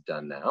rates have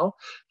done now.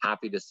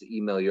 Happy to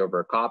email you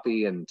over a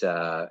copy and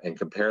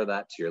compare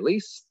that to your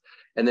lease.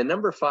 And then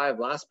number five,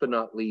 last but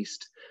not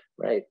least,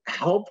 right,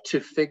 help to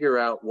figure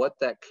out what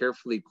that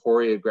carefully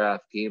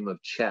choreographed game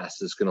of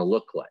chess is going to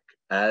look like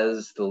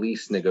as the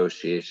lease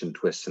negotiation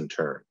twists and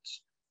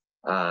turns.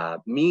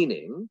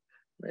 Meaning,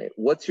 right,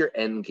 what's your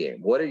end game?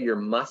 What are your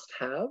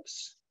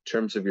must-haves in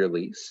terms of your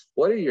lease?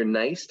 What are your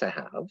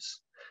nice-to-haves?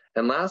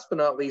 And last but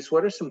not least,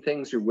 what are some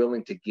things you're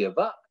willing to give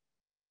up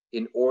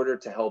in order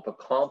to help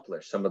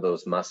accomplish some of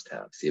those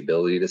must-haves? The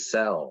ability to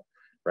sell,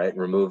 right?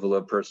 Removal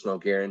of personal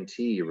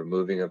guarantee,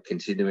 removing of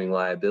continuing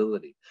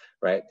liability,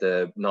 right?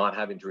 The not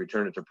having to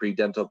return it to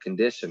pre-dental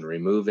condition,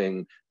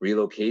 removing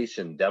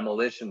relocation,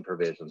 demolition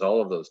provisions,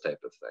 all of those type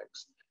of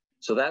things.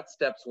 So that's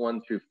steps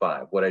 1 through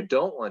 5. What I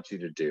don't want you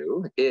to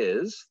do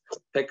is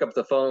pick up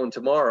the phone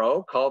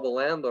tomorrow, call the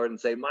landlord and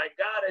say, my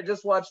God, I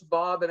just watched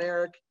Bob and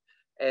Eric,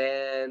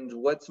 and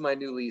what's my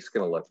new lease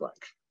going to look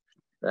like?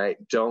 Right?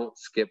 Don't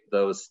skip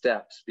those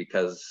steps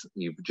because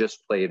you've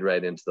just played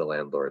right into the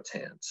landlord's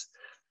hands.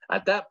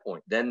 At that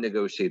point, then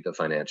negotiate the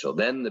financial,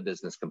 then the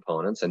business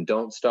components, and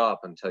don't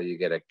stop until you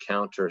get a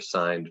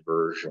countersigned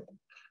version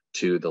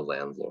to the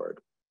landlord.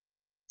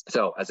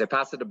 So as I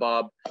pass it to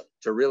Bob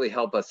to really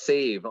help us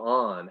save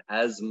on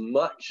as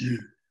much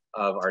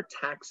of our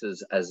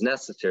taxes as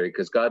necessary,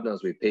 because God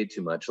knows we paid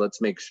too much,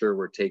 let's make sure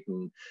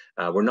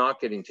we're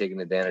not getting taken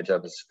advantage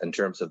of in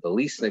terms of the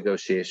lease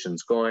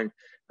negotiations going.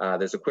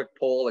 There's a quick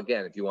poll.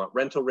 Again, if you want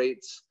rental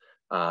rates,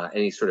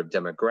 any sort of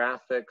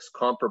demographics,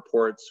 comp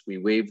reports, we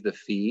waive the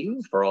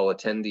fee for all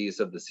attendees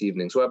of this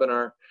evening's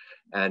webinar.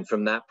 And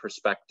from that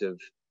perspective,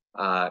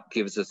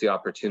 gives us the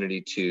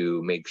opportunity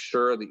to make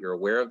sure that you're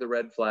aware of the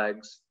red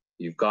flags.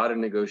 You've got a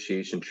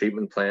negotiation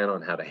treatment plan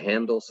on how to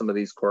handle some of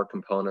these core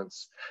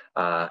components,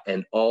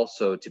 and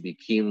also to be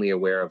keenly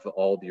aware of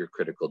all of your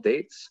critical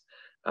dates.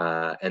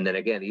 And then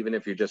again, even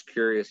if you're just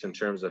curious in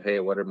terms of, hey,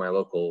 what are my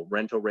local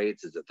rental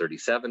rates? Is it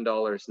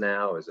 $37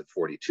 now? Is it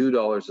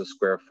 $42 a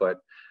square foot?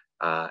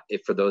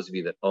 If for those of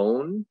you that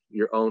own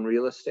your own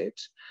real estate,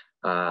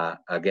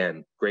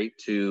 again, great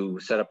to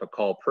set up a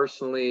call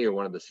personally or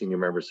one of the senior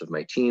members of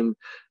my team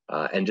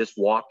and just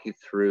walk you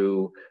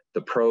through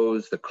the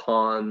pros, the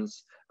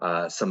cons,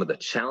 some of the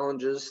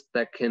challenges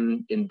that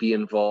can be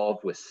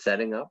involved with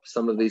setting up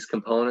some of these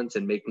components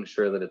and making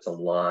sure that it's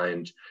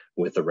aligned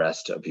with the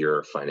rest of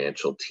your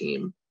financial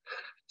team.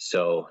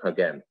 So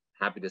again,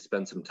 happy to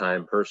spend some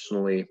time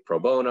personally pro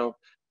bono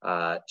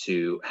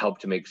to help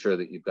to make sure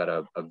that you've got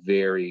a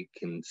very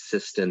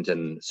consistent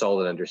and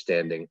solid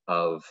understanding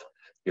of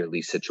your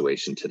lease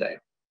situation today.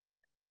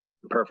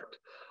 Perfect.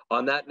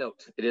 On that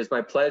note, it is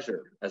my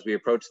pleasure as we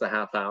approach the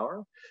half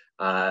hour.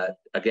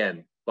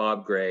 Again,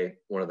 Bob Gray,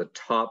 one of the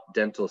top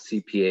dental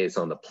CPAs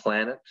on the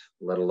planet,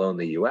 let alone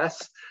the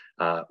US.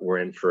 We're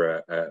in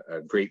for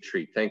a great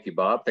treat. Thank you,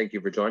 Bob. Thank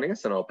you for joining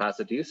us, and I'll pass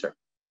it to you, sir.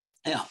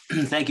 Yeah,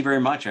 thank you very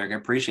much, Eric. I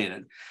appreciate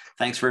it.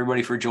 Thanks for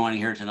everybody for joining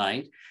here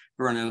tonight.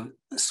 We're going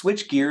to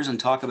switch gears and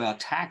talk about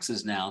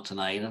taxes now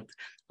tonight,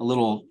 a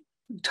little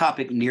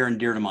topic near and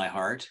dear to my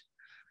heart.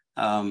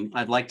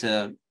 I'd like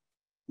to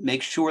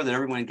make sure that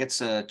everyone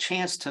gets a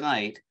chance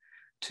tonight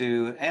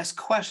to ask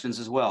questions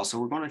as well. So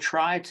we're going to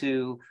try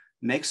to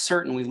make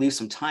certain we leave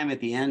some time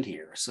at the end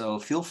here. So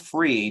feel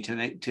free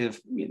to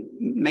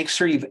make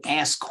sure you've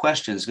asked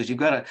questions, because you've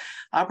got an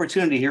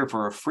opportunity here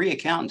for a free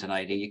accountant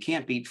tonight, and you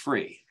can't beat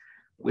free.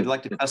 We'd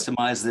like to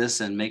customize this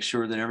and make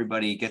sure that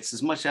everybody gets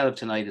as much out of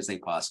tonight as they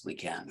possibly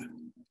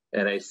can.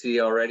 And I see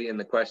already in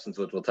the questions,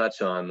 which we'll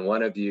touch on,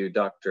 one of you,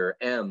 Dr.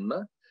 M,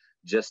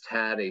 just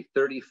had a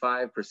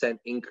 35%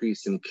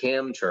 increase in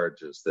CAM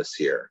charges this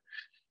year.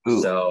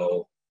 Ooh.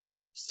 So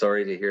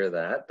sorry to hear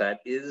that. That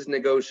is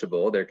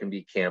negotiable. There can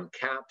be CAM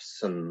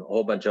caps and a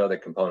whole bunch of other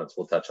components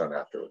we'll touch on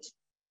afterwards.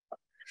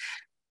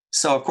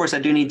 So of course, I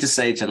do need to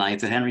say tonight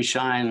that Henry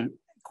Schein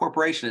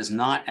Corporation is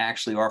not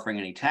actually offering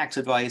any tax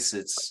advice.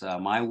 It's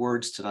my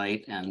words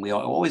tonight, and we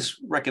always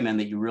recommend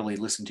that you really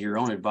listen to your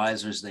own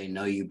advisors. They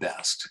know you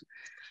best.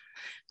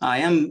 I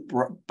am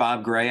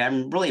Bob Gray.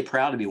 I'm really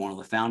proud to be one of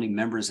the founding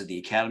members of the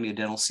Academy of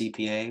Dental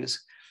CPAs.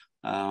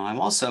 I'm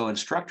also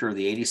instructor of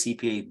the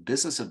ADCPA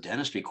Business of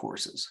Dentistry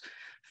courses.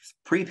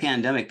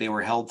 Pre-pandemic, they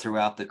were held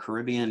throughout the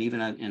Caribbean,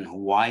 even in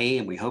Hawaii,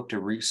 and we hope to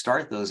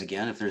restart those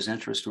again. If there's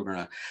interest, we're going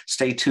to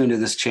stay tuned to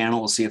this channel.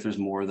 We'll see if there's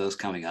more of those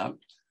coming up.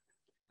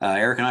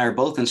 Eric and I are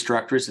both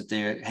instructors at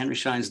the Henry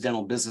Schein's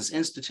Dental Business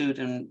Institute,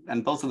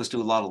 and both of us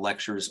do a lot of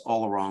lectures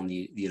all around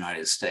the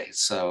United States.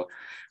 So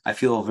I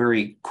feel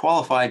very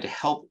qualified to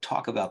help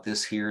talk about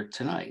this here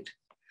tonight.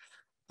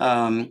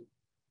 One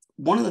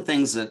of the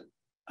things that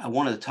I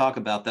wanted to talk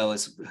about, though,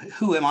 is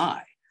who am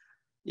I?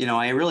 You know,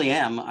 I really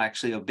am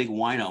actually a big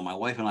wino. My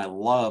wife and I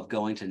love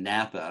going to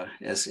Napa,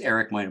 as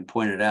Eric might have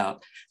pointed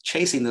out,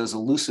 chasing those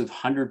elusive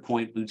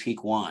 100-point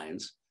boutique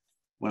wines.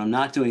 When I'm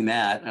not doing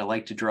that, I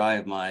like to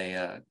drive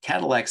my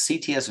Cadillac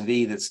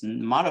CTS-V that's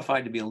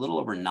modified to be a little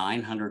over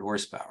 900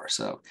 horsepower.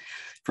 So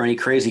for any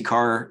crazy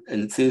car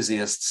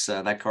enthusiasts,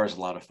 that car is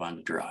a lot of fun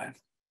to drive.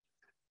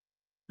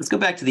 Let's go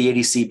back to the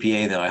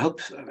ADCPA, though. I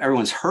hope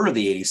everyone's heard of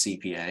the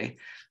ADCPA.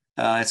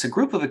 It's a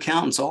group of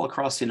accountants all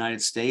across the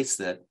United States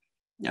that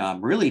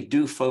really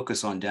do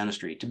focus on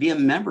dentistry. To be a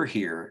member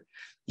here,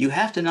 you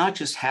have to not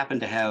just happen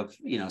to have,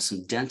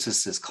 some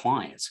dentists as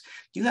clients.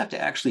 You have to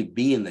actually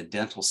be in the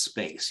dental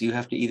space. You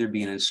have to either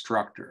be an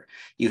instructor.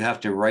 You have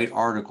to write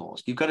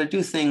articles. You've got to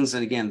do things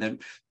that, again,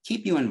 that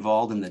keep you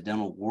involved in the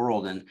dental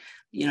world. And,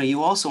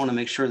 you also want to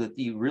make sure that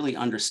you really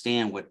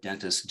understand what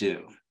dentists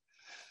do.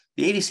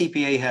 The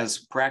ADCPA has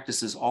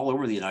practices all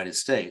over the United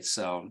States.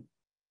 So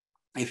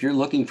if you're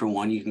looking for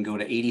one, you can go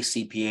to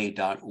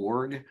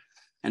adcpa.org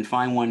and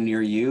find one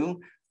near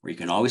you, or you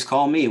can always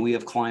call me. We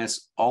have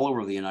clients all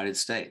over the United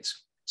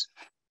States.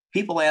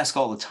 People ask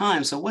all the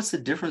time, so what's the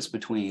difference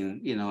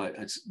between,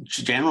 a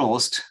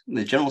generalist,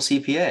 the general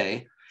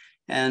CPA,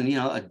 and,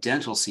 a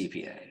dental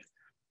CPA?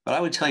 But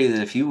I would tell you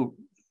that if you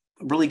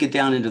really get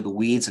down into the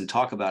weeds and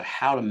talk about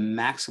how to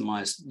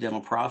maximize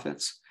dental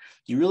profits,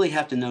 you really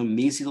have to know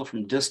mesial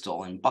from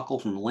distal and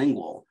buccal from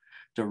lingual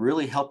to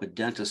really help a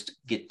dentist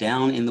get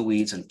down in the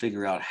weeds and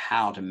figure out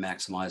how to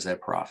maximize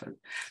that profit.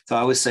 So I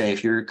always say,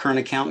 if your current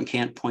accountant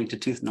can't point to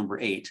tooth number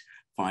 8,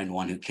 find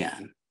one who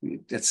can.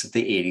 That's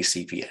the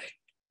ADCPA.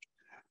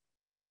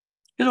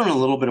 Here's a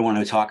little bit I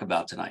want to talk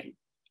about tonight.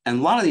 And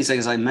a lot of these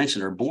things I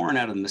mentioned are born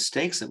out of the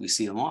mistakes that we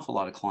see an awful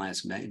lot of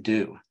clients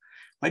do.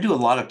 I do a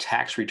lot of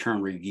tax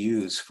return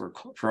reviews for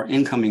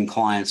incoming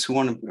clients who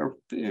want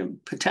to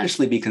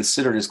potentially be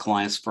considered as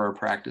clients for our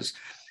practice.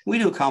 We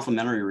do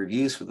complimentary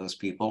reviews for those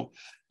people.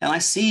 And I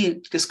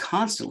see just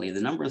constantly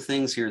the number of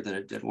things here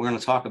that we're going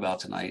to talk about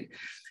tonight.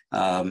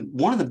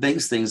 One of the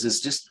biggest things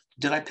is just,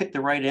 did I pick the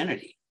right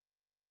entity?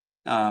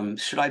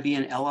 Should I be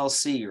an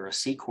LLC or a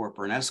C Corp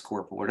or an S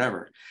Corp or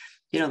whatever?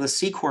 The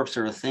C Corps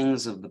are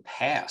things of the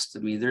past. I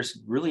mean, there's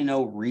really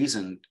no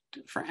reason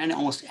for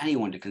almost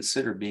anyone to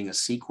consider being a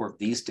C Corp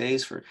these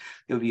days.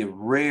 It would be a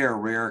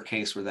rare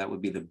case where that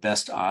would be the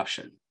best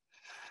option.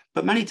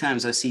 But many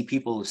times I see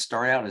people who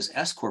start out as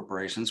S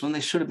corporations when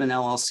they should have been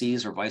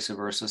LLCs or vice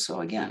versa.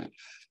 So again,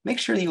 make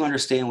sure that you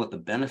understand what the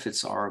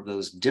benefits are of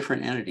those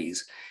different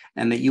entities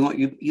and that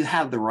you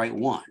have the right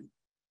one.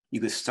 You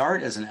could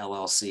start as an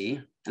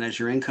LLC, and as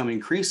your income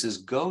increases,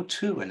 go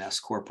to an S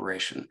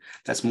corporation.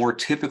 That's more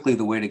typically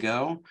the way to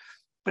go.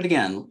 But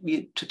again,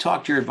 to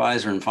talk to your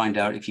advisor and find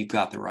out if you've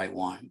got the right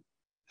one.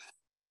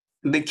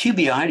 The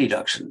QBI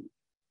deduction,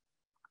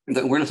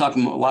 we're going to talk a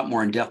lot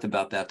more in depth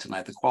about that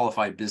tonight, the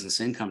qualified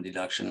business income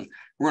deduction.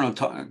 We're going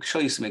to show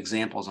you some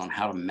examples on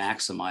how to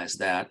maximize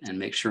that and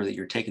make sure that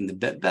you're taking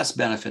the best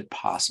benefit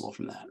possible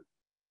from that.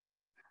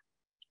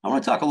 I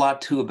want to talk a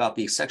lot too about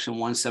the Section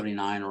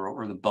 179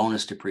 or the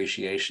bonus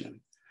depreciation.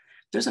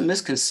 There's a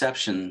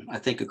misconception, I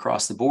think,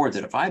 across the board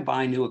that if I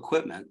buy new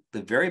equipment,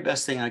 the very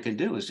best thing I can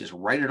do is just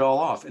write it all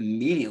off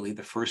immediately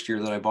the first year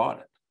that I bought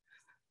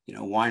it.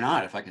 Why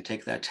not if I can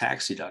take that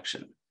tax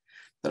deduction?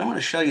 But I want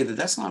to show you that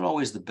that's not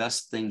always the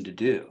best thing to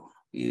do.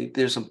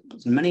 There's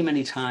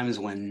many times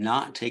when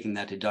not taking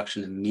that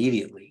deduction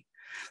immediately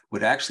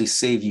would actually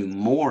save you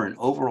more in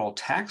overall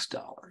tax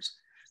dollars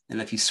than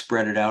if you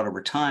spread it out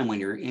over time when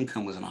your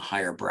income was in a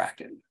higher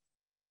bracket.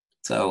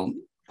 So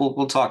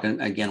we'll talk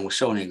again, we'll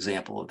show an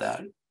example of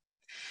that.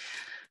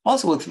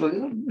 Also, with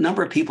the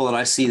number of people that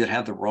I see that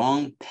have the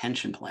wrong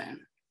pension plan.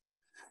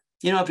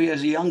 If you,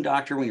 as a young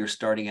doctor, when you're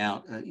starting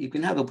out, you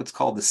can have what's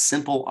called the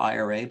simple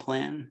IRA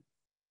plan.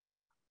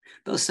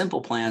 Those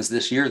simple plans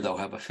this year, though,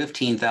 have a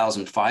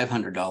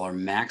 $15,500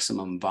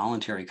 maximum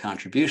voluntary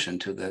contribution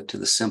to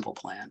the simple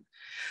plan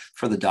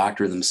for the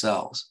doctor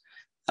themselves.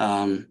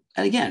 And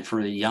again, for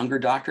a younger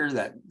doctor,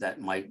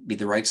 that might be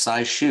the right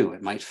size shoe.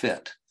 It might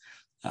fit.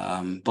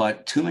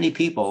 But too many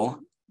people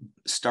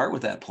start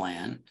with that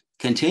plan,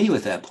 continue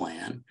with that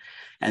plan,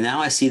 and now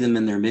I see them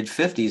in their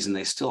mid-50s and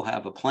they still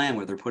have a plan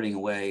where they're putting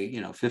away,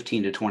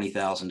 $15,000 to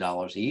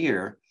 $20,000 a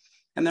year,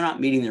 and they're not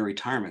meeting their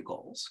retirement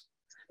goals.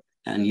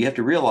 And you have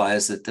to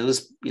realize that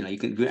those, you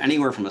can go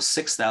anywhere from a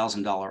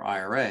 $6,000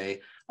 IRA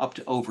up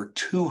to over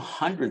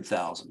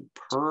 $200,000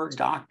 per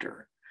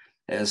doctor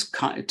as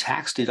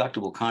tax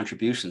deductible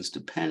contributions,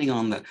 depending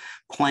on the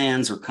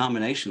plans or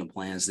combination of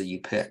plans that you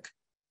pick.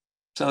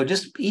 So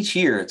just each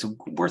year, it's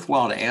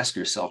worthwhile to ask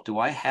yourself, do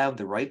I have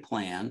the right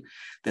plan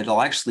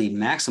that'll actually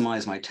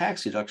maximize my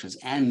tax deductions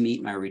and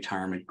meet my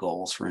retirement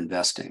goals for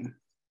investing?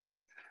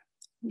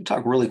 We'll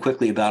talk really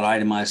quickly about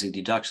itemizing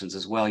deductions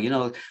as well.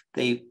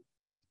 They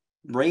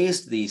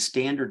raised the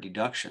standard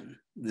deduction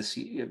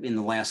in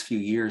the last few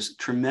years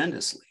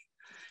tremendously.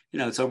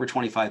 It's over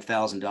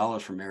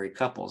 $25,000 for married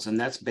couples, and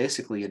that's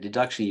basically a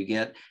deduction you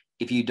get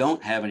if you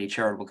don't have any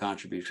charitable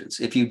contributions,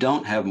 if you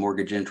don't have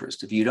mortgage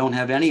interest, if you don't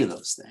have any of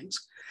those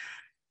things.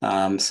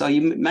 So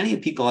many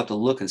people have to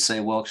look and say,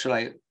 well, should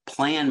I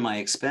plan my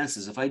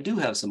expenses? If I do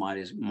have some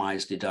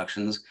itemized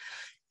deductions,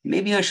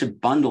 maybe I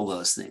should bundle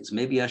those things.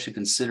 Maybe I should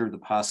consider the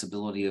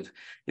possibility of,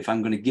 if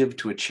I'm going to give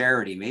to a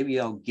charity, maybe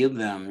I'll give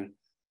them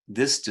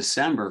this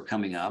December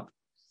coming up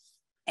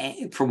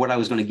for what I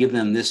was going to give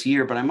them this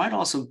year, but I might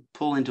also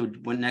pull into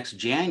next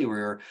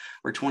January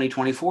or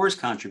 2024's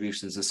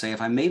contributions and say,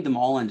 if I made them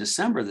all in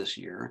December this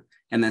year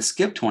and then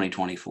skip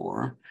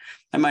 2024,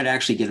 I might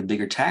actually get a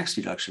bigger tax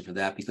deduction for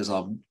that because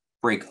I'll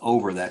break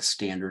over that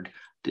standard,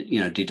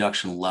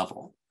 deduction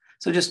level.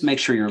 So just make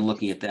sure you're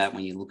looking at that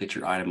when you look at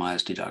your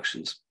itemized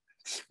deductions.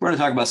 We're going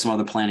to talk about some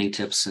other planning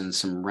tips and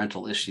some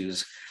rental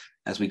issues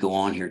as we go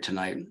on here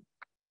tonight.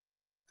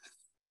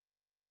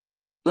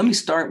 Let me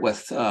start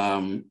with,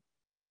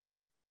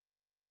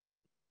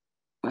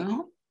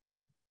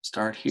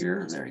 start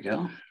here. There you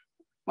go.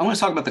 I want to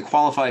talk about the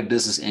qualified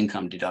business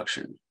income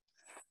deduction.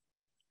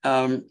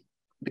 The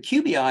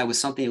QBI was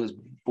something that was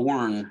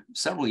born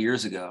several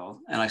years ago,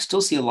 and I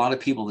still see a lot of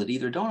people that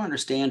either don't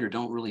understand or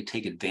don't really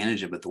take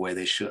advantage of it the way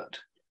they should.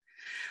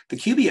 The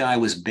QBI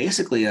was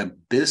basically a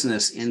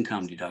business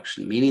income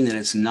deduction, meaning that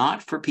it's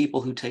not for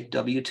people who take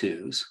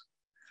W-2s.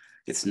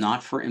 It's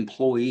not for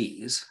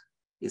employees.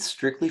 It's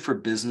strictly for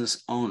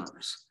business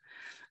owners.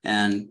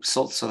 And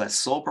so that's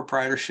sole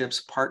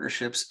proprietorships,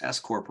 partnerships, S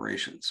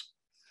corporations.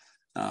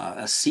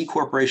 A C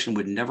corporation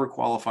would never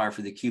qualify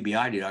for the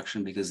QBI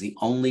deduction because the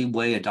only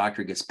way a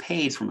doctor gets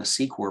paid from a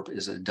C corp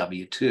is a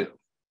W-2.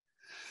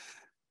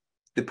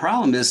 The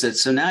problem is that,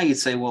 so now you'd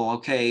say, well,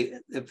 okay,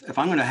 if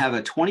I'm going to have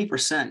a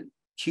 20%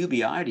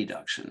 QBI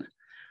deduction,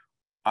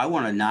 I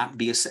want to not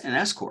be an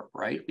S corp,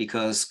 right?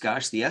 Because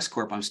gosh, the S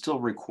corp, I'm still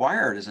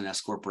required as an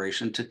S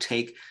corporation to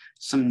take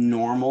some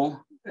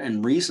normal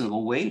and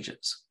reasonable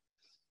wages.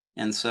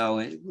 And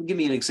so give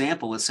me an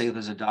example. Let's say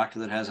there's a doctor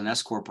that has an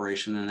S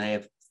corporation and they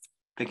have,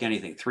 pick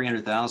anything,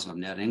 300,000 of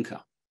net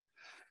income.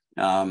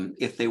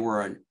 If they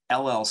were an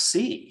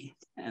LLC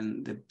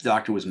and the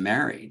doctor was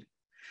married,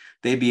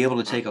 they'd be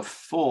able to take a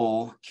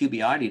full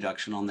QBI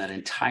deduction on that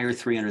entire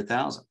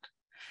 300,000.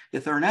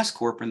 If they're an S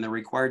corp and they're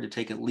required to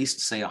take at least,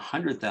 say,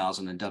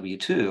 100,000 in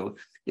W-2,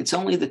 it's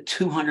only the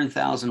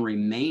 200,000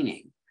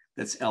 remaining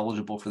that's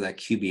eligible for that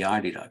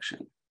QBI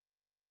deduction.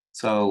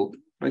 So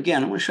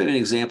again, I'm going to show you an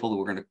example that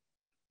we're going to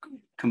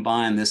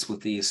combine this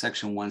with the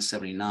Section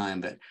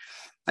 179, but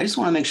I just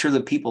want to make sure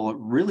that people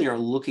really are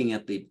looking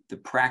at the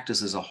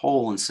practice as a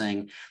whole and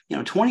saying,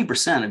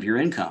 20% of your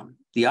income,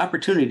 the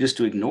opportunity just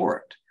to ignore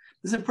it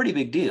is a pretty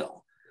big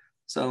deal.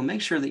 So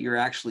make sure that you're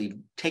actually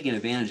taking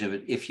advantage of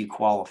it if you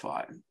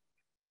qualify.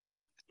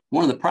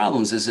 One of the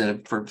problems is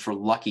that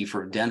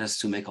for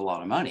dentists who make a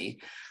lot of money,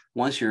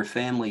 once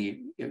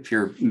if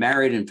you're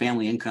married and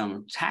family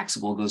income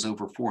taxable goes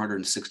over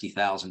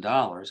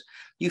 $460,000,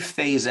 you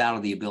phase out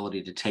of the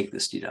ability to take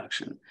this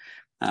deduction.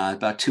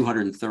 About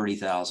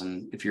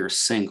 $230,000 if you're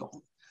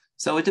single.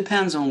 So it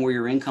depends on where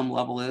your income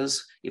level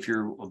is. If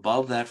you're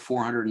above that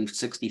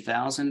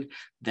 $460,000,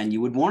 then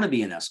you would want to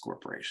be an S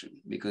corporation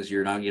because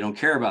you don't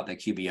care about that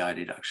QBI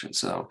deduction.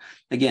 So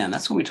again,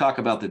 that's when we talk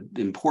about the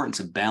importance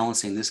of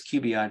balancing this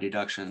QBI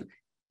deduction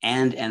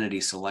and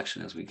entity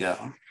selection as we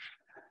go.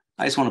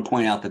 I just want to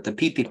point out that the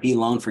PPP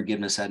loan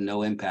forgiveness had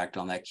no impact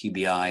on that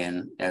QBI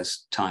and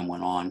as time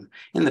went on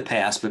in the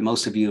past, but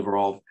most of you are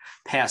all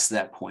past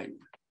that point.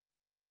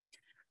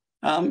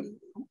 When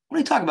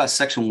we talk about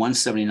Section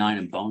 179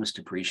 and bonus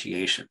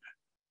depreciation,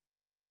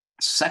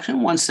 Section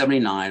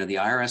 179 of the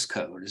IRS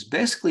code is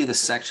basically the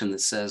section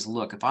that says,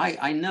 look, if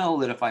I know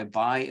that if I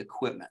buy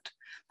equipment,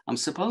 I'm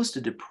supposed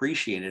to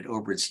depreciate it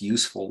over its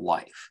useful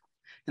life.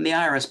 And the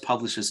IRS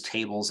publishes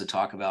tables that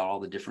talk about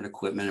all the different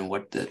equipment and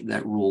what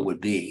that rule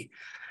would be.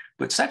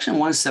 But Section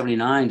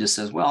 179 just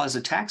says, well, as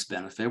a tax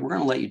benefit, we're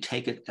going to let you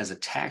take it as a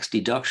tax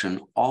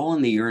deduction all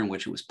in the year in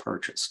which it was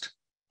purchased.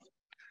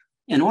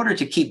 In order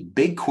to keep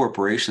big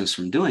corporations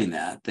from doing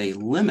that, they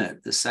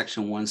limit the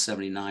Section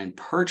 179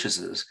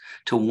 purchases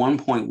to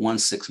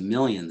 1.16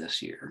 million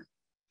this year.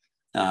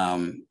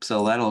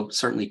 So that'll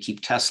certainly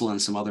keep Tesla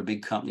and some other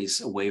big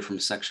companies away from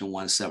Section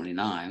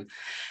 179.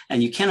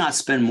 And you cannot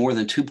spend more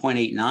than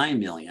 2.89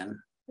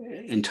 million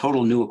in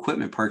total new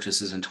equipment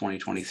purchases in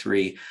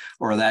 2023,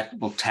 or that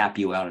will tap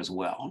you out as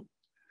well.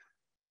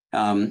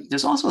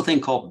 There's also a thing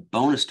called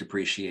bonus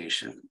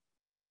depreciation.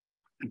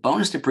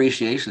 Bonus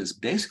depreciation is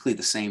basically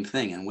the same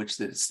thing, in which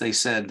they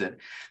said that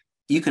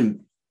you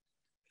can,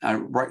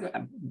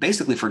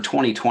 basically for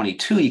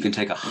 2022, you can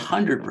take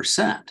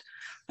 100%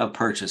 of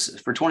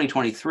purchases. For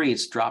 2023,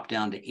 it's dropped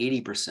down to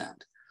 80%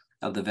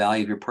 of the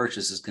value of your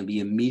purchases can be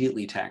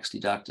immediately tax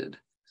deducted.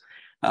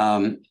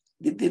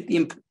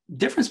 The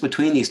difference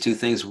between these two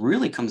things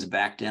really comes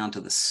back down to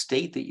the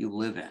state that you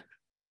live in.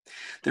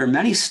 There are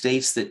many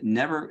states that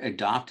never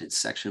adopted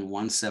Section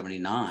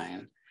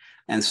 179,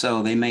 and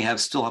so they may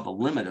still have a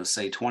limit of,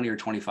 say, $20,000 or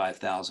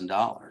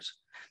 $25,000.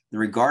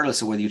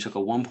 Regardless of whether you took a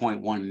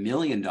 $1.1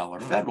 million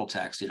federal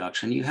tax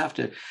deduction, you have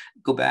to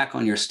go back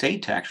on your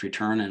state tax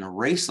return and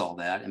erase all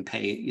that and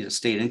pay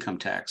state income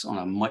tax on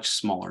a much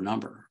smaller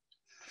number.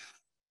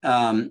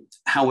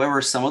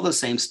 However, some of the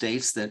same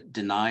states that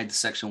denied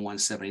Section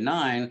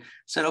 179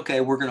 said, okay,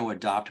 we're going to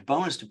adopt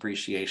bonus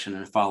depreciation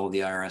and follow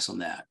the IRS on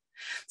that.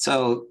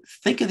 So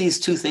think of these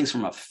two things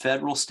from a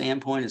federal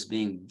standpoint as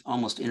being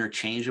almost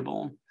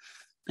interchangeable.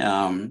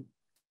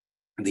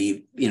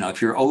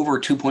 If you're over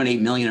 2.8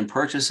 million in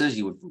purchases,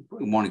 you would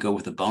want to go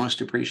with the bonus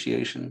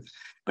depreciation.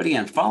 But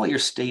again, follow your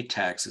state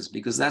taxes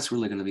because that's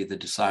really going to be the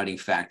deciding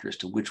factor as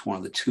to which one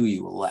of the two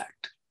you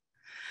elect.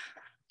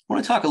 I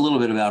want to talk a little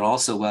bit about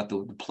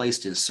the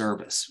placed in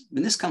service. I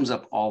mean, this comes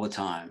up all the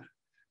time.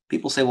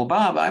 People say, well,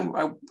 Bob,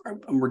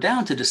 we're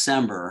down to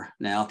December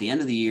now at the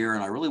end of the year,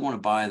 and I really want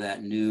to buy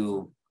that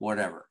new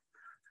whatever.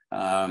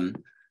 But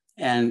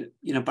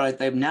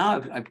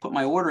I put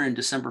my order in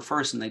December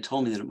 1st and they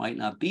told me that it might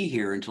not be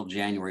here until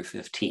January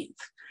 15th.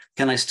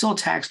 Can I still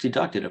tax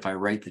deduct it if I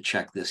write the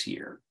check this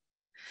year?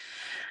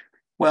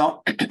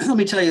 Well, let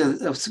me tell you,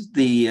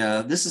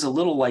 this is a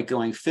little like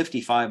going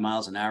 55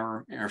 miles an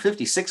hour or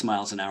 56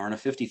 miles an hour in a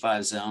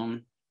 55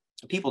 zone.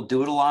 People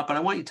do it a lot, but I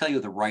want to tell you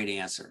the right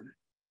answer.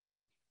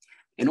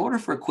 In order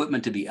for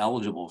equipment to be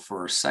eligible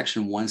for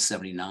Section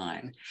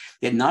 179,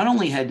 it not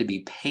only had to be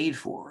paid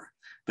for,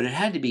 but it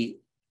had to be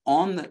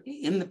in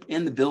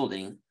the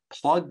building,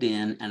 plugged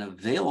in and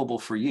available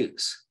for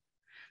use.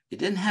 It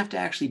didn't have to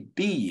actually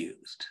be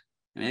used.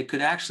 I mean, it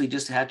could actually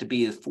just have to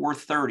be at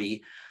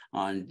 4:30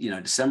 on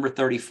December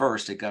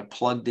 31st. It got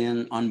plugged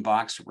in,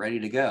 unboxed, ready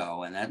to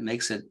go, and that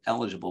makes it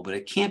eligible. But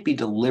it can't be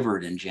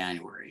delivered in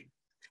January.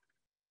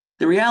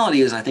 The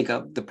reality is, I think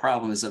the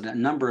problem is that a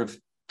number of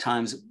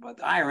times the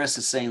IRS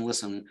is saying,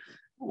 listen,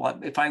 well,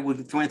 if I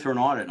went through an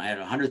audit and I had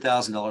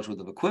 $100,000 worth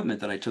of equipment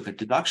that I took a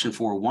deduction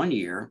for 1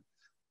 year,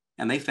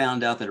 and they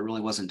found out that it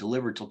really wasn't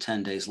delivered till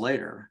 10 days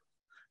later,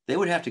 they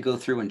would have to go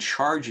through and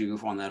charge you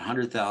on that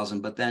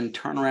 $100,000, but then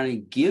turn around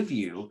and give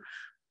you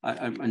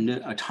a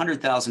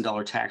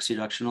 $100,000 tax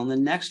deduction on the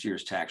next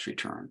year's tax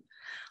return.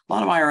 A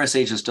lot of IRS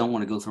agents don't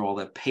want to go through all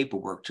that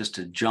paperwork just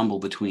to jumble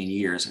between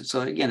years. And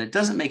so again, it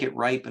doesn't make it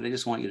right, but I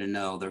just want you to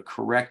know the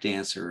correct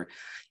answer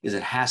is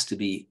it has to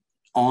be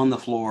on the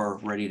floor,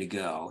 ready to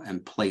go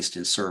and placed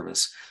in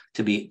service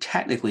to be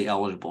technically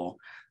eligible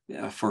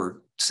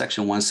for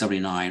Section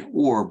 179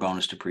 or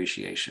bonus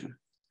depreciation.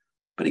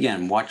 But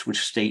again, watch which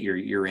state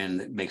you're in.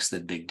 That makes the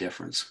big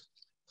difference.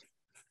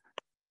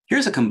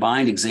 Here's a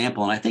combined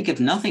example, and I think if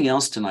nothing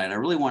else tonight, I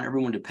really want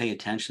everyone to pay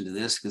attention to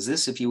this, because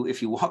this, if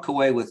you walk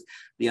away with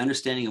the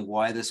understanding of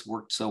why this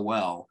worked so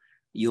well,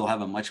 you'll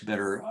have a much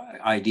better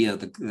idea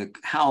of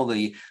how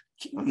the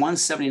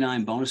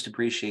 179 bonus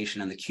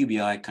depreciation and the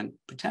QBI can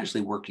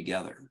potentially work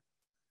together.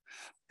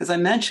 As I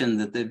mentioned,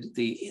 that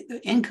the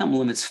income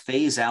limits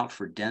phase out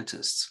for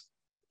dentists.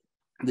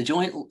 The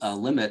joint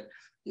limit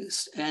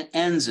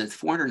ends at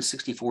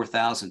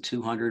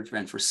 $464,200,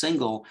 and for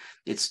single,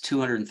 it's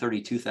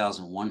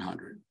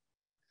 $232,100.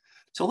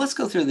 So let's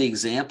go through the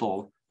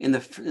example in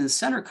the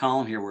center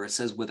column here where it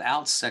says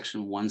without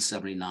Section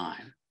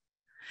 179.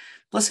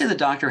 Let's say the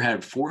doctor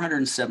had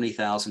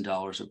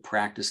 $470,000 of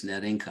practice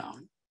net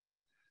income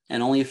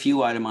and only a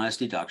few itemized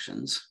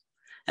deductions,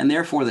 and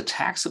therefore the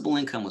taxable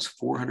income was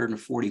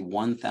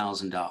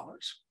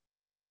 $441,000.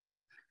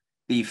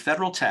 The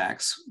federal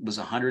tax was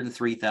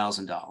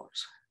 $103,000.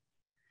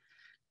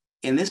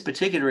 In this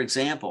particular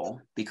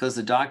example, because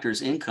the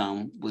doctor's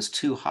income was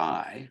too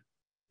high,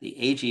 the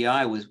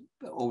AGI was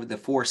over the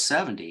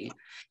 470,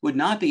 would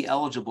not be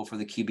eligible for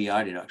the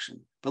QBI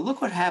deduction. But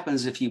look what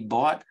happens if you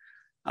bought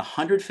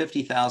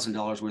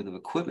 $150,000 worth of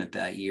equipment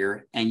that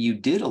year and you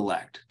did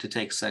elect to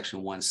take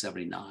Section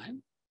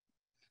 179.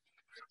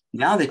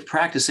 Now the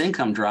practice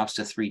income drops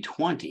to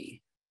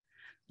 320.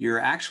 Your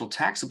actual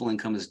taxable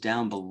income is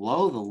down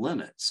below the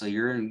limit, so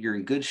you're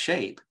in good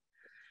shape.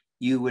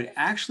 You would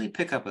actually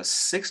pick up a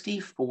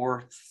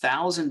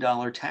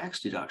 $64,000 tax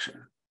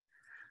deduction.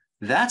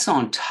 That's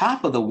on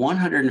top of the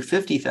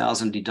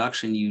 $150,000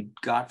 deduction you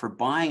got for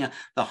buying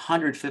the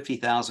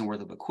 $150,000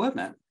 worth of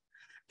equipment.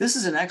 This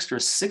is an extra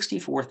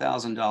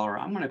 $64,000,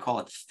 I'm going to call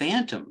it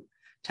phantom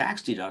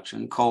tax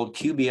deduction called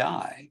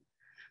QBI,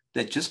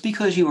 that just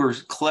because you were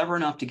clever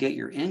enough to get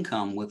your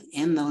income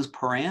within those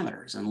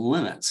parameters and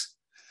limits,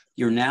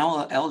 you're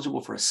now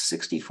eligible for a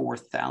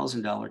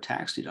 $64,000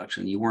 tax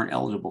deduction you weren't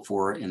eligible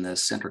for in the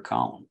center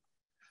column.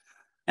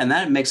 And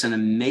that makes an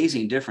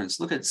amazing difference.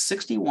 Look at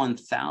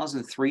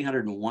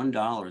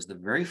 $61,301 the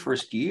very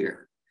first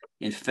year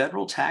in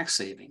federal tax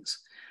savings,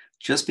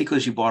 just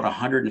because you bought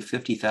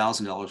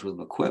 $150,000 worth of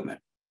equipment.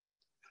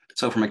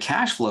 So from a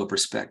cash flow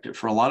perspective,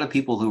 for a lot of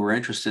people who are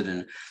interested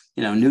in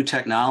new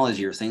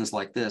technology or things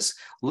like this,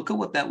 look at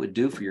what that would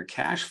do for your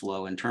cash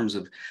flow in terms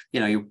of,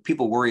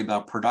 people worry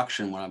about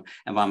production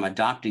if I'm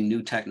adopting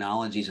new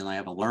technologies and I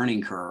have a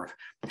learning curve,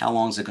 how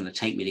long is it going to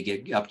take me to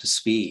get up to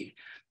speed?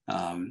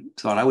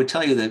 So I would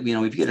tell you that, if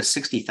you get a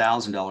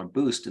 $60,000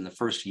 boost in the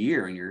first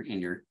year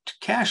in your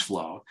cash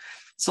flow,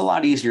 it's a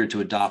lot easier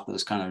to adopt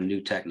those kind of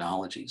new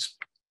technologies.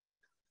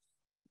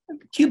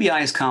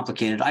 QBI is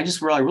complicated. I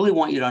really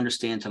want you to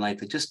understand tonight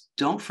that just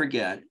don't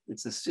forget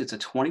it's a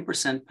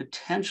 20%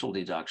 potential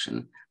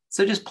deduction.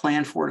 So just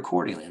plan for it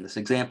accordingly. In this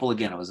example,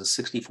 again, it was a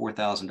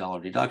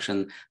 $64,000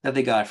 deduction that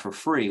they got for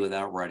free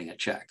without writing a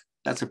check.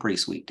 That's a pretty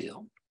sweet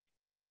deal.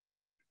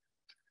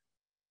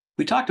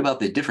 We talked about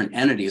the different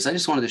entities. I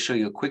just wanted to show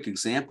you a quick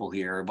example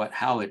here about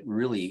how it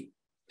really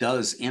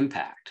does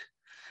impact.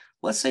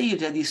 Let's say you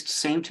did these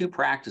same two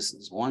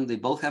practices. One, they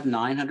both have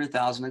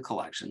 $900,000 in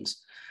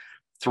collections,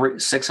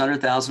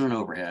 $600,000 in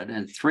overhead,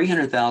 and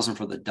 $300,000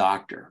 for the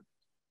doctor.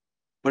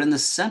 But in the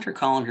center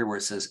column here where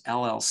it says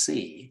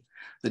LLC,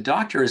 the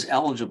doctor is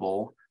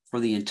eligible for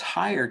the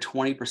entire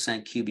 20%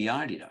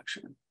 QBI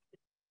deduction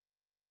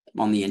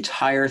on the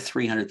entire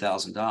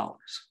 $300,000.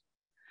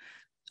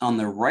 On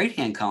the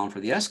right-hand column for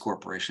the S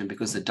corporation,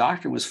 because the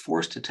doctor was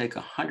forced to take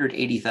a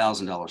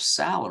 $180,000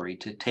 salary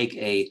to take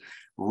a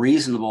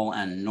reasonable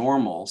and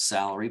normal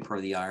salary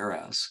per the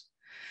IRS,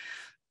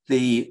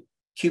 the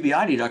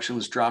QBI deduction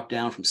was dropped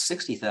down from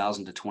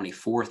 $60,000 to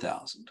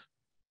 $24,000.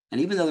 And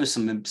even though there's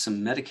some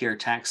Medicare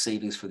tax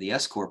savings for the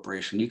S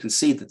corporation, you can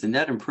see that the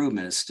net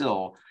improvement is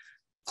still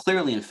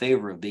clearly in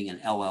favor of being an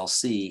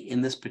LLC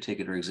in this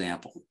particular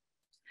example.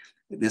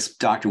 This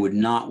doctor would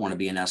not want to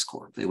be an S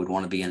corp. They would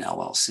want to be an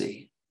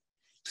LLC.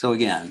 So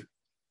again,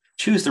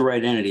 choose the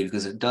right entity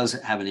because it does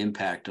have an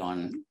impact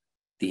on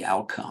the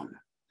outcome.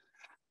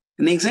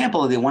 In the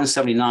example of the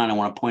 179, I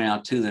want to point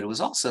out too that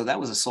that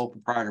was a sole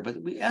proprietor, but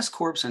S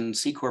corps and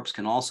C corps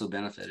can also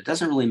benefit. It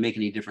doesn't really make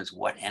any difference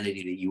what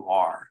entity that you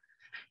are.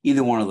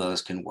 Either one of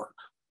those can work.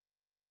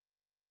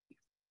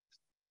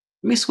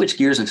 Let me switch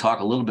gears and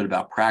talk a little bit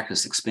about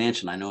practice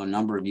expansion. I know a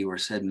number of you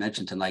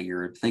mentioned tonight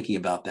you're thinking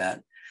about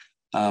that.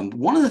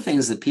 One of the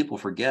things that people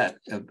forget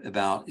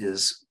about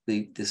is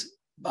this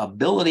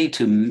ability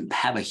to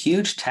have a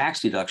huge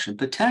tax deduction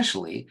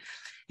potentially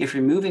if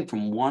you're moving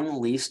from one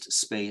leased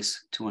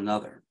space to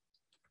another.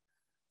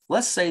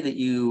 Let's say that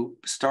you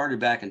started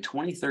back in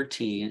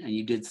 2013 and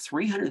you did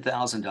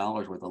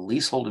 $300,000 worth of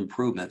leasehold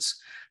improvements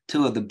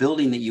to the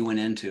building that you went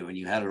into and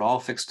you had it all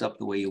fixed up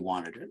the way you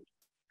wanted it.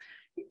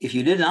 If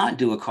you did not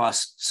do a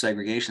cost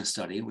segregation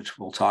study, which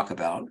we'll talk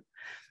about,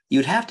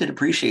 you'd have to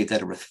depreciate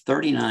that over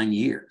 39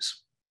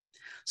 years.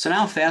 So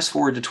now fast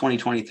forward to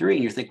 2023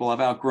 and you think, well,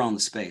 I've outgrown the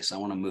space. I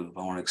want to move.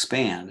 I want to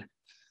expand.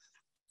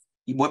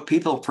 What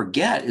people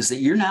forget is that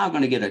you're now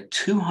going to get a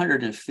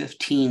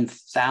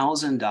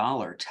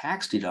 $215,000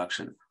 tax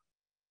deduction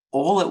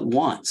all at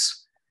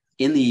once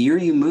in the year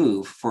you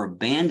move for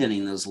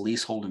abandoning those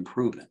leasehold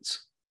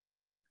improvements.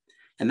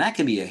 And that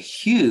can be a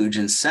huge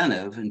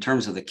incentive in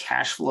terms of the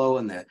cash flow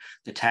and the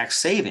tax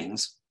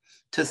savings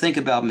to think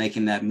about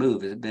making that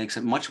move. It makes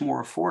it much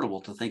more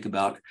affordable to think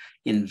about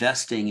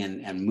investing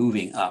and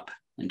moving up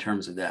in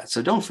terms of that.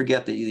 So don't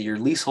forget that your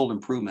leasehold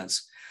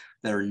improvements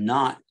that are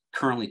not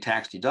currently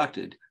tax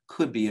deducted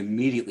could be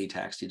immediately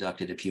tax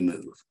deducted if you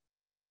move.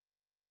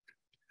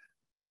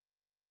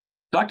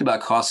 Talked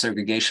about cost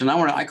segregation.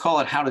 I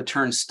call it how to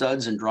turn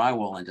studs and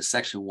drywall into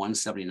Section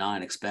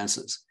 179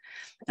 expenses.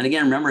 And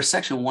again, remember,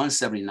 Section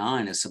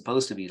 179 is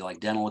supposed to be like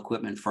dental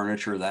equipment,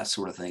 furniture, that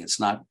sort of thing. It's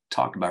not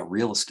talked about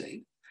real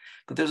estate.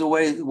 But there's a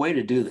way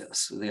to do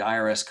this, the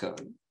IRS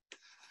code.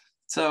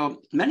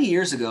 So many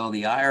years ago,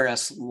 the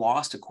IRS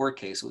lost a court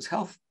case. It was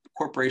Health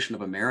Corporation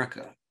of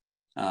America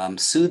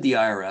sued the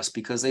IRS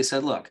because they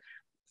said, look,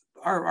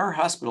 our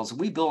hospitals, if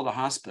we build a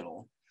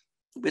hospital,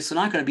 it's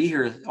not going to be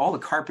here. All the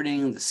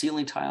carpeting, the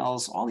ceiling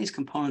tiles, all these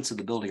components of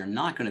the building are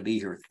not going to be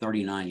here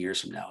 39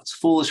 years from now. It's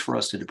foolish for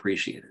us to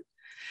depreciate it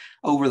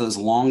over those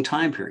long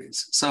time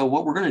periods. So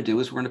what we're going to do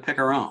is we're going to pick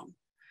our own.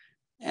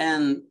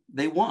 And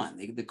they won.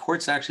 The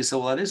courts actually said,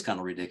 well, that is kind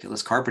of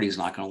ridiculous. Carpeting is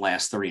not going to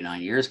last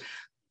 39 years.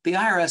 The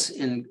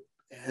IRS,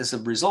 as a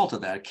result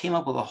of that, came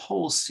up with a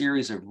whole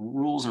series of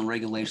rules and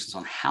regulations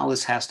on how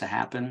this has to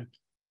happen.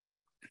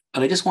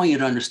 But I just want you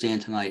to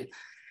understand tonight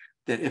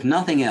that if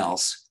nothing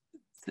else,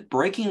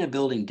 breaking a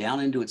building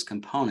down into its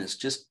components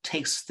just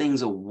takes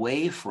things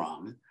away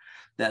from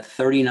that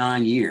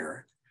 39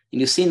 year. And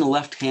you see in the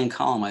left-hand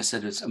column, I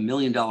said it's $1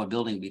 million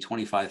building would be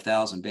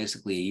 $25,000,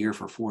 basically a year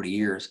for 40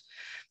 years.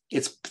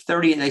 It's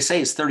 30, they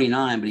say it's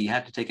 39, but you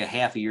have to take a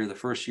half a year the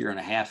first year and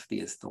a half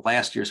the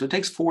last year. So it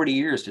takes 40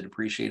 years to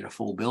depreciate a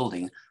full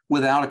building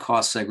without a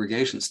cost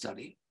segregation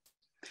study.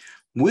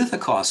 With a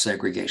cost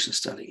segregation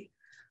study,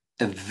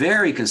 a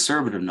very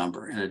conservative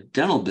number in a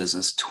dental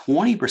business,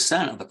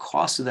 20% of the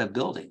cost of that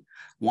building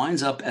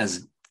winds up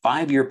as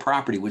 5-year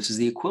property, which is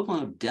the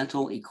equivalent of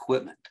dental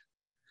equipment.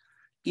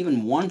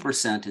 Even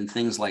 1% in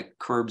things like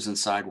curbs and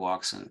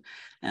sidewalks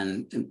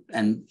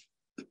and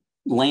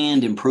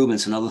land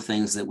improvements and other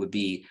things that would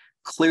be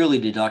clearly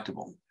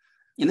deductible.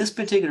 In this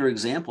particular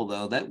example,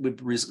 though, that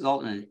would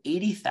result in an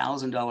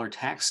 $80,000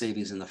 tax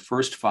savings in the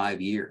first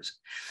 5 years.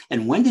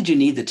 And when did you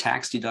need the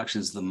tax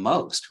deductions the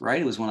most,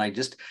 right? It was when I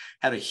just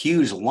had a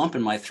huge lump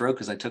in my throat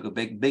because I took a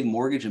big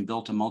mortgage and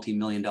built a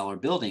multi-million-dollar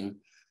building.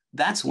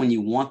 That's when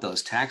you want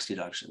those tax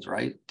deductions,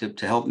 right?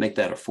 To help make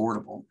that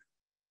affordable.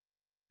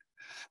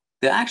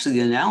 Actually,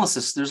 the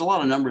analysis, there's a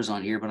lot of numbers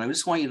on here, but I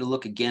just want you to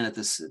look again at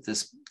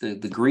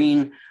the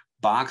green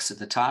box at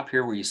the top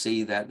here where you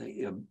see that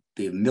the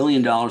 $1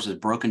 million is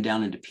broken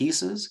down into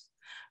pieces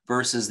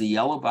versus the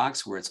yellow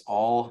box where it's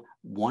all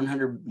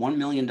 $1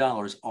 million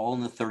all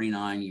in the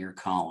 39-year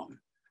column.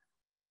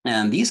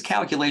 And these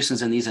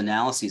calculations and these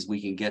analyses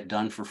we can get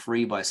done for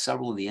free by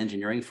several of the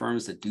engineering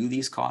firms that do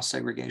these cost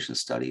segregation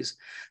studies.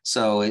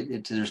 So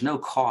there's no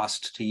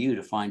cost to you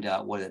to find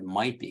out what it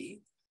might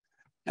be.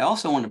 I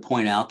also want to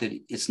point out that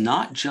it's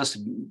not just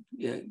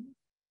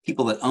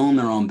people that own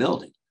their own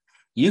building.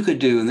 You could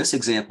do, in this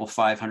example,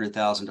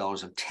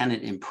 $500,000 of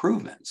tenant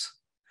improvements,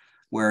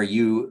 where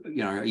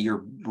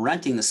you're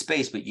renting the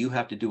space, but you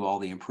have to do all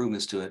the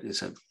improvements to it.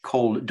 It's a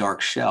cold,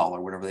 dark shell,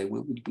 or whatever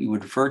we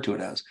would refer to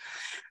it as.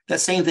 That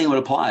same thing would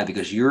apply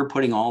because you're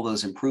putting all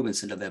those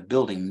improvements into that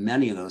building.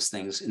 Many of those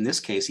things, in this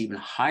case, even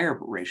higher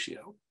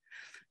ratio,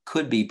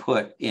 could be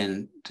put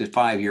into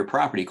 5-year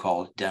property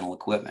called dental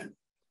equipment.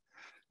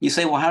 You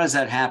say, well, how does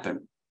that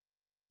happen?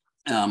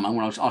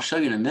 I'll show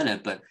you in a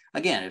minute, but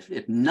again,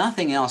 if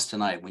nothing else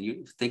tonight, when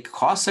you think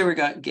cost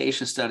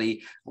segregation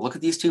study, look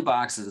at these two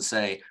boxes and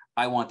say,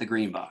 I want the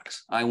green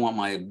box. I want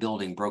my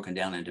building broken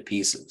down into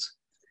pieces.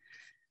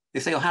 They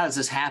say, well, how does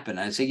this happen?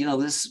 I say,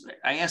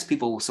 I ask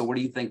people, so what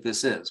do you think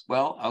this is?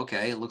 Well,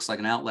 okay, it looks like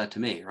an outlet to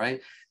me,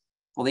 right?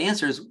 Well, the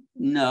answer is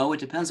no,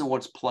 it depends on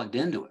what's plugged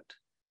into it.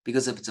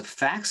 Because if it's a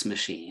fax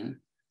machine,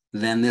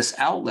 then this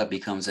outlet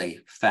becomes a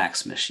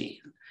fax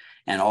machine.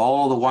 And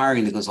all the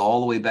wiring that goes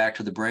all the way back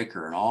to the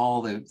breaker and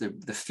all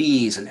the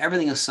fees and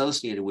everything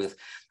associated with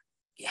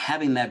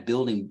having that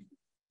building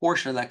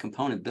portion of that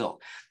component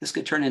built. This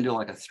could turn into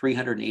like a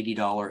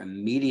 $380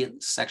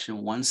 immediate Section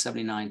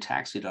 179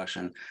 tax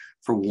deduction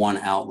for one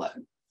outlet.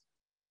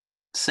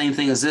 Same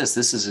thing as this.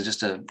 This is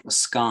just a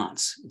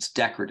sconce. It's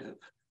decorative.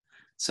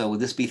 So would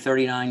this be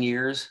 39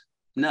 years?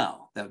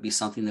 No, that would be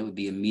something that would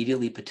be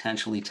immediately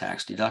potentially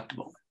tax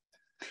deductible.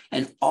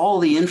 And all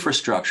the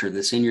infrastructure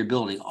that's in your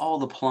building, all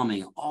the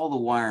plumbing, all the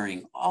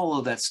wiring, all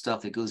of that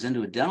stuff that goes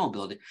into a dental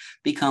building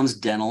becomes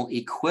dental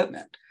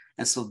equipment.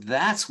 And so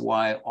that's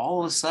why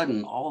all of a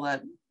sudden, all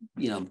that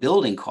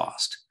building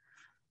cost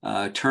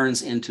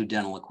turns into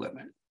dental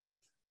equipment.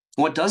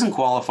 What doesn't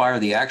qualify are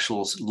the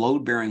actual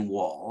load-bearing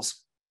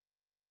walls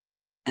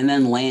And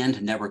then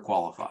land never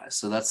qualifies.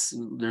 So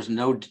there's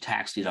no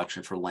tax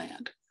deduction for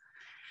land.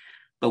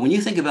 But when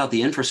you think about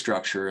the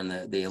infrastructure and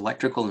the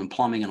electrical and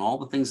plumbing and all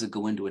the things that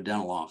go into a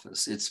dental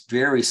office, it's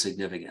very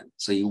significant.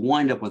 So you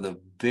wind up with a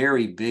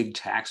very big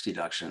tax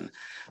deduction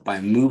by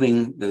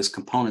moving those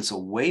components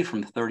away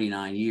from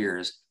 39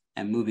 years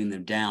and moving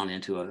them down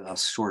into a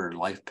shorter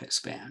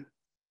lifespan.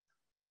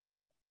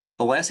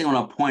 The last thing I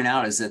want to point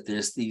out is that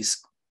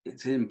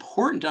it's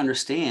important to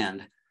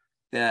understand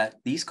that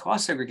these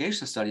cost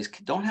segregation studies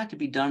don't have to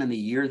be done in the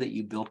year that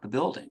you built the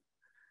building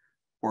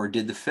or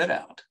did the fit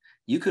out.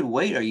 You could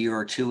wait a year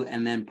or two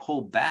and then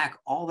pull back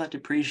all that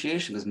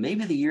depreciation, because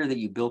maybe the year that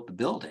you built the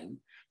building,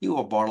 you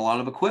all bought a lot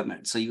of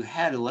equipment. So you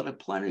had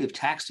plenty of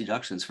tax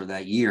deductions for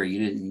that year. You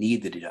didn't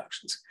need the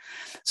deductions.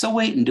 So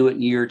wait and do it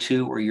in year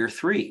 2 or year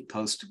 3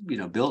 post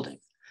building.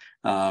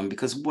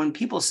 Because when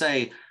people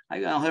say,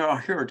 I'll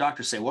hear a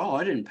doctor say, well,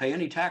 I didn't pay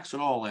any tax at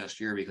all last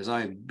year because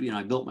I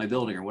built my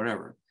building or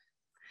whatever.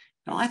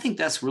 Now, I think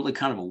that's really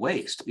kind of a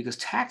waste, because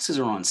taxes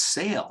are on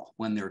sale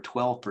when they're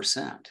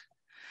 12%.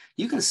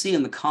 You can see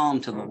in the column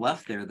to the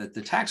left there that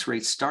the tax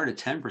rates start at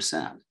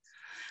 10%,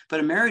 but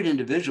a married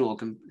individual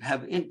can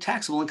have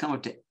taxable income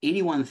up to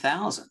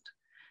 $81,000.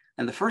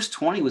 And the first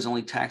 20 was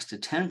only taxed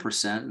at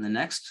 10%, and the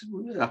next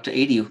up to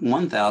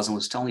 $81,000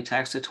 was only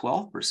taxed at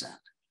 12%.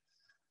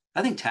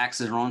 I think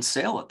taxes are on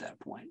sale at that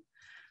point.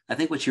 I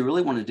think what you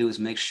really want to do is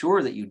make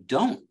sure that you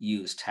don't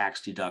use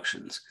tax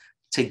deductions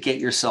to get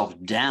yourself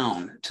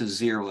down to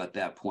 0 at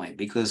that point,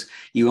 because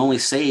you only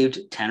saved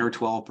 10 or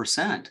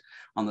 12%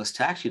 on those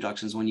tax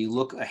deductions. When you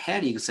look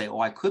ahead, you can say, oh,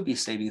 I could be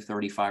saving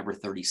 35 or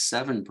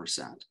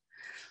 37%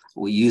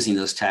 using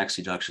those tax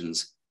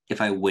deductions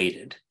if I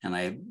waited and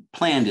I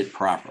planned it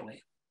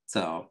properly.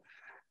 So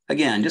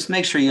again, just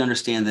make sure you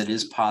understand that it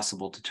is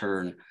possible to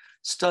turn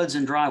studs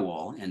and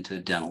drywall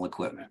into dental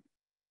equipment.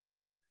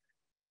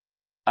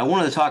 I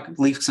wanted to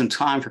leave some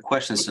time for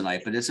questions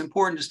tonight, but it's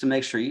important just to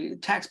make sure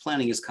tax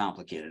planning is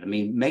complicated. I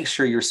mean, make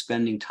sure you're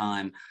spending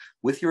time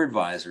with your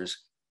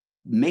advisors,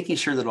 making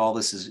sure that all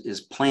this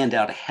is planned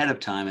out ahead of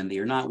time and that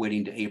you're not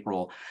waiting to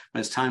April when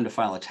it's time to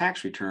file a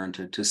tax return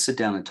to sit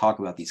down and talk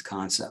about these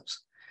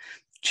concepts.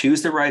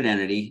 Choose the right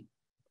entity.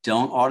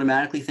 Don't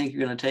automatically think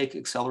you're going to take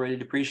accelerated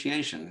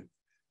depreciation.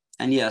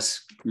 And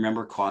yes,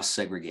 remember cost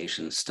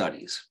segregation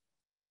studies.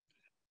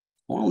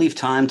 I want to leave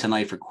time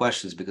tonight for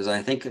questions, because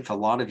I think if a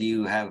lot of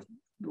you have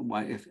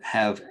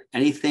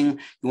anything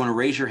you want to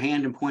raise your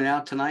hand and point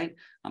out tonight,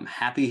 I'm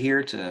happy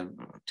here to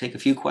take a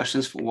few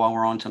questions while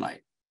we're on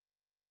tonight.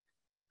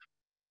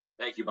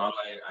 Thank you, Bob.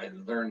 I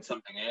learn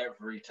something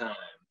every time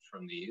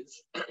from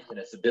these. And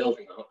as a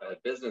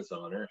business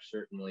owner,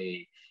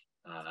 certainly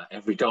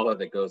every dollar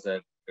that goes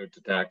out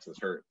to taxes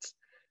hurts.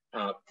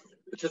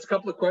 Just a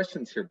couple of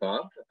questions here,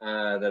 Bob,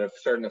 that are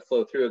starting to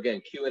flow through. Again,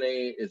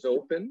 Q&A is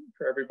open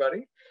for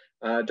everybody.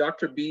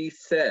 Dr. B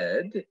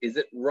said, is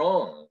it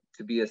wrong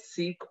to be a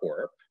C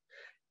Corp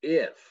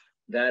if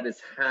that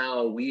is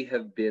how we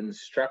have been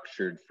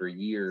structured for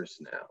years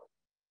now?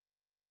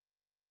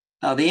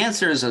 The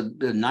answer is a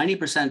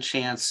 90%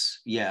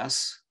 chance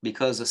yes,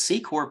 because a C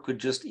Corp could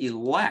just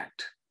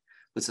elect.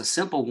 It's a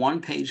simple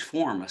one-page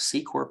form. A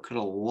C Corp could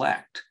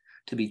elect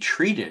to be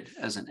treated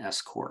as an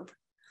S Corp.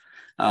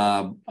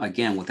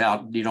 Again,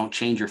 you don't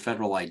change your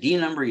federal ID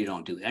number, you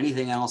don't do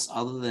anything else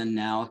other than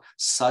now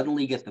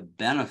suddenly get the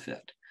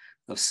benefit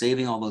of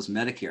saving all those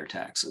Medicare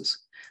taxes.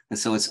 And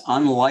so it's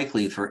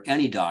unlikely for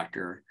any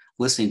doctor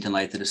listening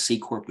tonight that a C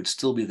Corp would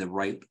still be the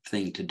right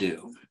thing to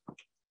do.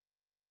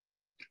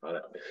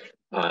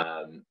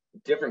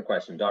 Different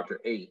question. Dr.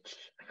 H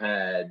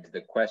had the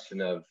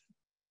question of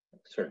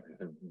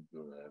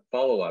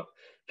follow-up.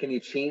 Can you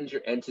change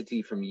your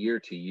entity from year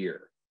to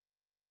year?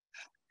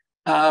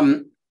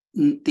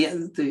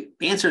 The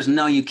answer is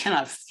no, you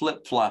cannot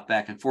flip-flop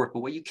back and forth.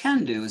 But what you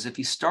can do is if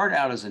you start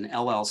out as an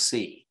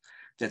LLC,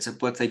 that's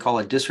what they call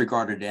a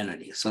disregarded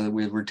entity. So that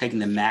we're taking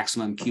the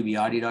maximum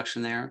QBI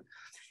deduction there.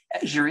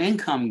 As your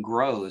income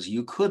grows,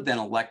 you could then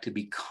elect to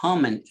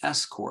become an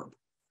S Corp.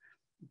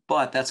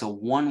 But that's a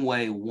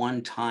one-way,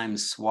 one-time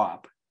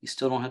swap. You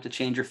still don't have to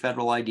change your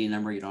federal ID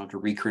number. You don't have to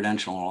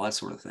re-credential and all that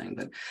sort of thing.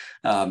 But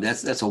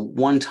that's a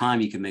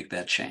one-time you can make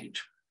that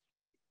change.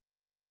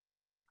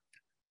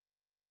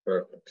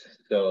 Perfect.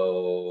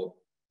 So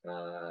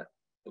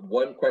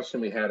one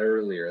question we had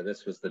earlier,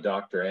 this was the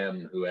Dr.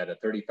 M who had a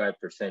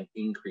 35%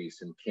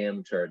 increase in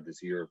CAM charges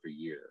year over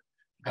year.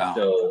 Wow.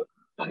 So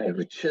I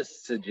would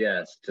just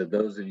suggest to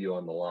those of you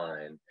on the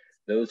line,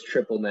 those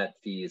triple net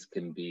fees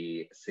can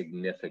be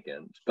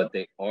significant, but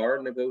they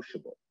are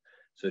negotiable.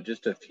 So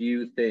just a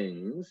few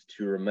things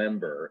to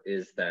remember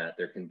is that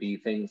there can be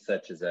things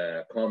such as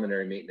a common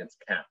area maintenance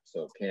cap,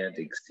 so it can't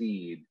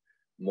exceed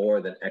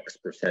more than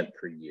X%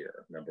 per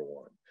year, number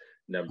one.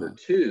 Number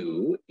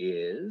two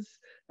is,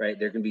 right,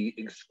 there can be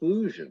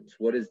exclusions.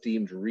 What is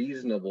deemed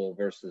reasonable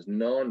versus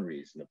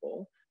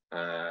non-reasonable?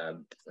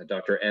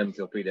 Dr. M,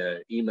 feel free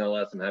to email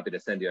us. I'm happy to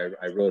send you.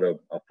 I wrote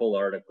a full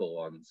article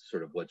on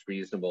sort of what's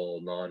reasonable,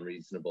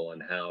 non-reasonable,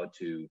 and how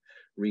to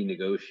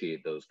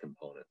renegotiate those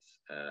components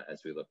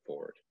as we look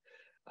forward.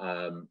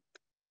 Another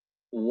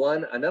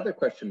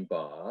question,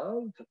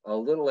 Bob, a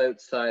little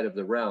outside of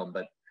the realm,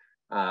 but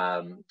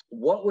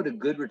what would a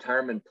good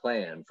retirement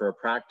plan for a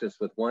practice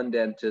with one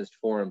dentist,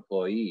 4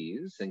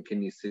 employees, and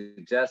can you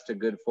suggest a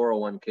good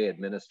 401k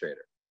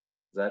administrator?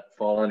 Does that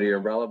fall under your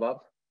umbrella, Bob?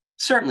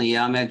 Certainly,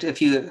 yeah. I mean,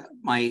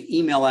 my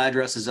email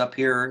address is up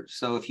here.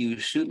 So if you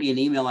shoot me an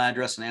email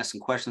address and ask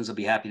some questions, I'll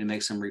be happy to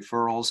make some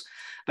referrals.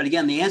 But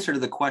again, the answer to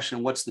the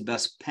question, what's the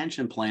best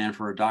pension plan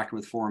for a doctor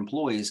with 4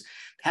 employees,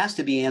 has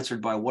to be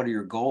answered by what are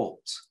your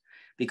goals?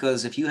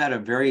 Because if you had a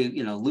very,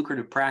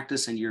 lucrative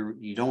practice and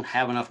you don't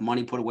have enough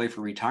money put away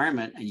for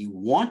retirement and you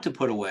want to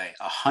put away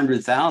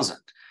 $100,000,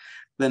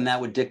 then that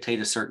would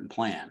dictate a certain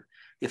plan.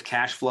 If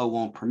cash flow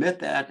won't permit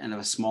that and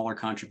a smaller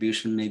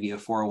contribution, maybe a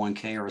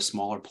 401k or a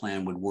smaller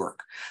plan would work.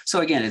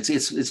 So again,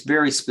 it's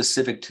very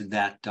specific to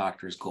that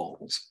doctor's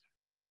goals.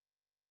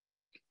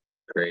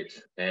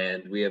 Great.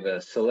 And we have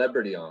a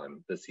celebrity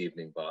on this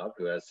evening, Bob,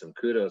 who has some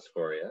kudos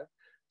for you.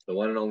 The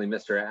one and only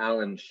Mr.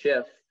 Alan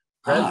Schiff,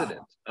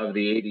 president of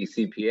the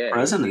ADCPA.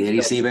 President of the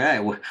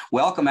ADCPA.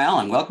 Welcome,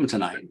 Alan. Welcome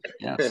tonight.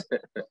 Yes.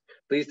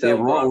 Please tell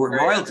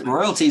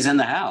royalties in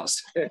the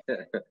house.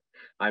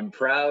 I'm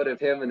proud of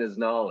him and his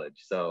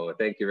knowledge. So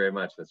thank you very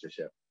much, Mr.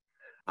 Schiff.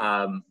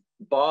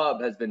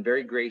 Bob has been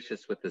very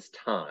gracious with his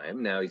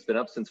time. Now he's been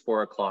up since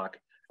 4 o'clock,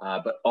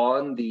 but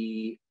on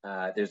the,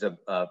 there's a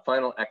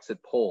final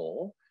exit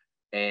poll.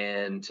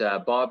 And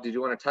Bob, did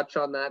you want to touch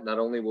on that? Not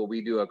only will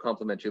we do a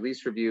complimentary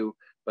lease review,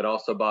 but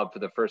also, Bob, for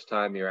the first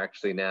time, you're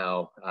actually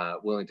now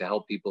willing to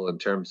help people in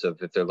terms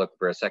of if they're looking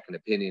for a second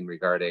opinion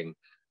regarding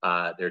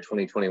their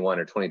 2021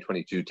 or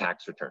 2022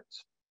 tax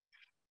returns.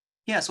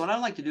 Yeah, so what I'd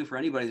like to do for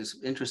anybody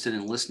who's interested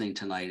in listening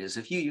tonight is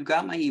if you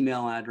got my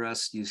email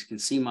address, you can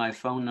see my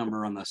phone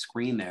number on the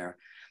screen there.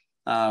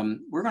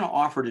 We're going to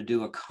offer to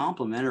do a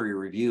complimentary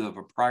review of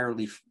a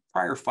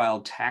prior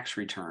filed tax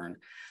return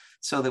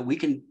so that we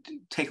can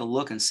take a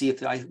look and see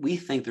if we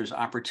think there's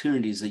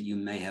opportunities that you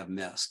may have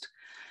missed.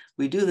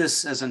 We do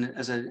this as an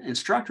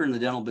instructor in the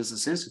Dental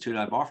Business Institute.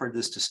 I've offered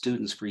this to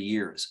students for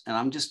years, and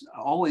I'm just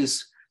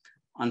always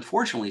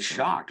unfortunately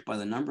shocked by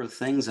the number of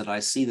things that I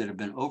see that have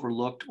been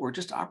overlooked or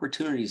just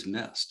opportunities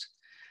missed.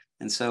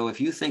 And so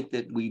if you think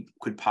that we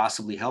could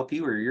possibly help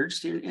you or you're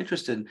just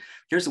interested,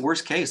 here's the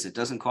worst case. It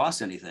doesn't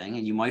cost anything,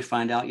 and you might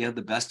find out you have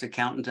the best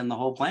accountant in the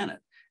whole planet,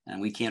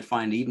 and we can't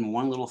find even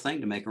one little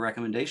thing to make a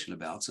recommendation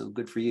about. So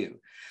good for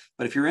you.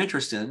 But if you're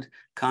interested,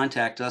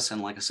 contact us.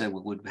 And like I said,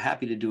 we'd be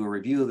happy to do a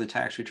review of the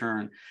tax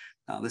return.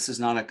 This is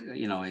not a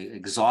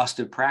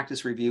exhaustive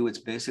practice review. It's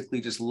basically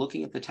just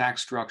looking at the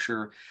tax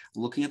structure,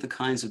 looking at the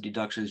kinds of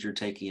deductions you're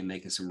taking and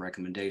making some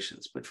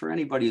recommendations. But for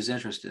anybody who's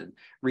interested,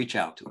 reach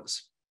out to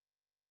us.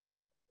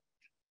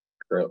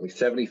 Currently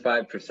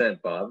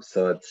 75%, Bob.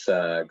 So it's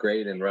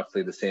great, and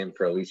roughly the same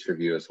for a lease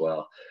review as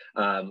well.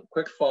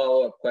 Quick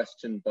follow-up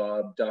question,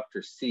 Bob.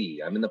 Dr.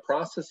 C, I'm in the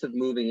process of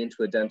moving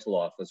into a dental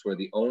office where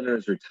the owner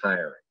is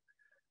retiring.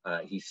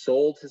 He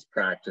sold his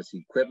practice,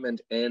 equipment,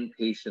 and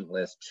patient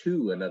list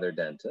to another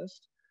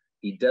dentist.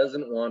 He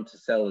doesn't want to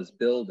sell his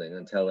building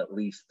until at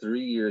least 3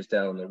 years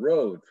down the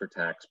road for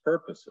tax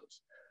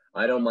purposes.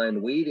 I don't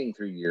mind waiting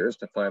 3 years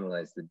to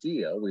finalize the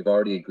deal. We've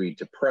already agreed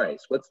to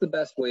price. What's the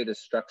best way to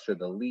structure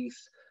the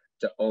lease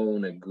to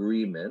own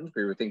agreement?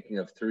 We were thinking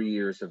of 3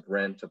 years of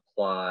rent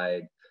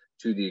applied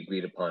to the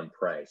agreed upon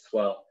price.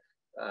 Well,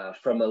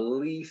 from a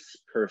lease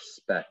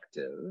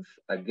perspective,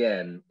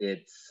 again,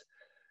 it's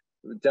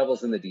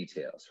devil's in the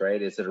details,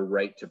 right? Is it a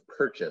right to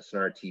purchase, an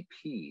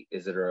RTP?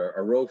 Is it a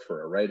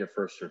ROFR, a right of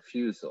first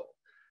refusal?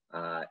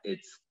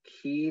 It's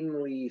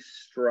keenly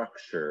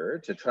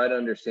structured to try to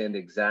understand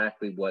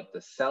exactly what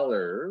the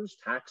seller's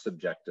tax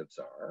objectives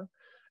are.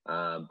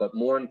 But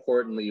more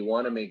importantly, you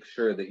want to make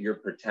sure that you're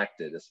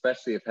protected,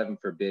 especially if, heaven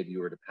forbid,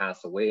 you were to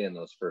pass away in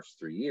those first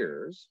 3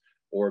 years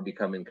or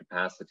become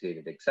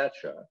incapacitated,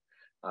 etc.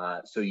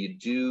 So you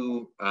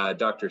do,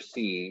 Dr.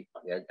 C,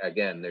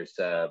 again, there's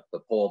the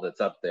poll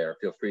that's up there.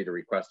 Feel free to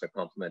request a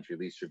complimentary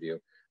lease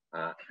review.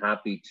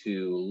 Happy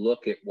to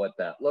look at what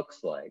that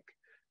looks like,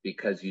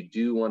 because you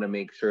do want to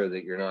make sure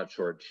that you're not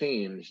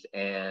shortchanged.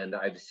 And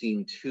I've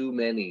seen too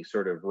many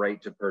sort of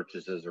right to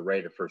purchases or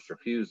right of first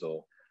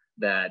refusal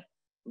that,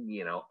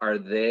 are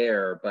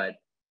there, but,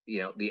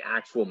 the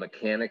actual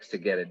mechanics to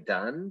get it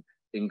done,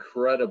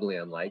 incredibly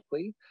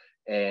unlikely.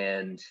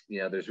 And,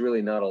 there's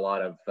really not a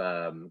lot of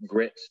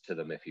grit to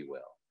them, if you will.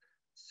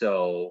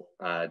 So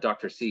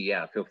Dr. C,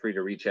 yeah, feel free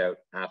to reach out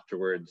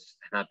afterwards.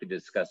 Happy to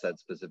discuss that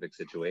specific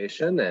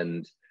situation.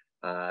 And,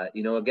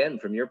 again,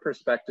 from your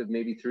perspective,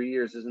 maybe 3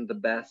 years isn't the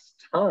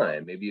best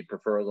time. Maybe you'd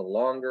prefer a little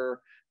longer,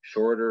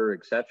 shorter,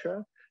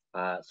 etc.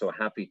 So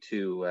happy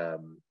to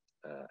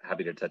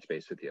touch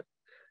base with you.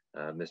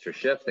 Mr.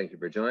 Schiff, thank you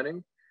for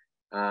joining.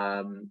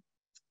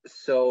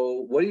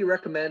 So what do you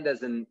recommend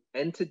as an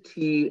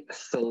entity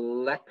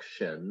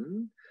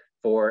selection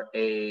for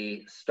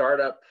a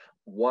startup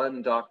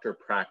one doctor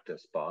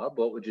practice, Bob?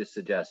 What would you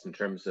suggest in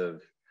terms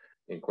of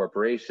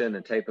incorporation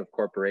and type of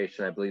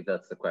corporation? I believe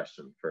that's the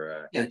question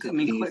for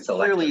entity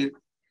selection.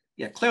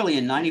 Yeah, clearly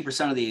in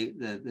 90% of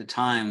the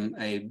time,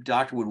 a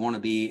doctor would want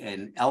to be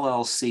an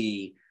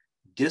LLC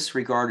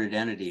disregarded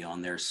entity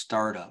on their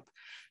startup,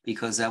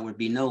 because that would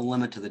be no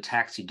limit to the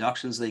tax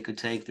deductions they could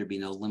take. There'd be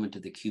no limit to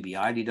the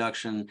QBI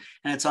deduction.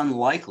 And it's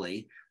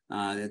unlikely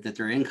that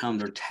their income,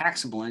 their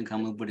taxable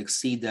income, would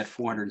exceed that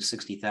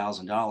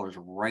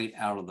 $460,000 right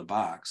out of the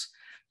box.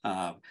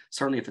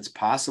 Certainly, if it's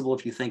possible,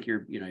 if you think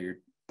you're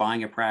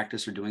buying a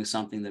practice or doing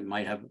something that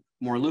might have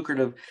more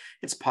lucrative,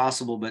 it's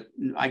possible. But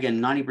again,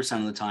 90%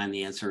 of the time,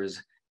 the answer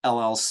is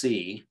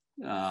LLC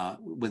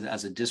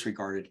as a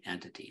disregarded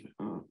entity.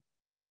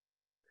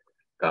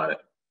 Got it.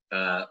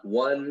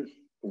 One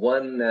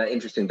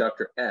interesting,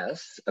 Dr.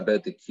 S,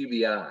 about the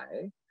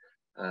QBI.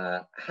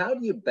 How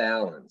do you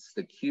balance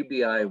the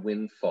QBI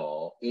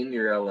windfall in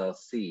your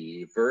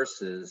LLC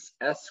versus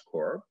S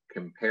Corp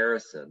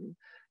comparison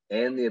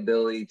and the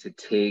ability to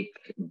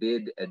take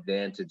bid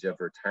advantage of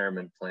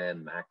retirement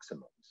plan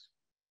maximums?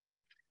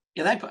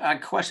 Yeah,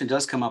 that question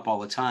does come up all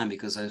the time,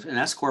 because an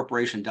S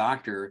corporation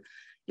doctor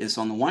is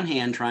on the one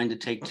hand trying to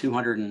take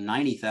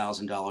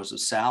 $290,000 of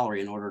salary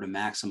in order to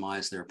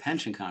maximize their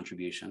pension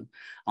contribution.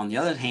 On the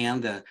other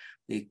hand,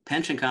 the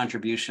pension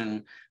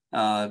contribution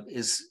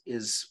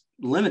is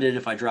limited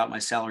if I drop my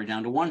salary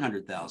down to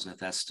 $100,000, if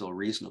that's still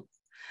reasonable.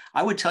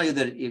 I would tell you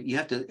that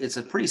it's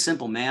a pretty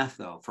simple math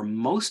though. For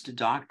most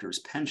doctors'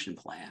 pension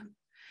plan,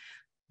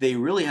 they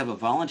really have a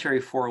voluntary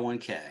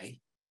 401k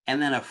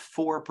and then a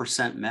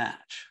 4%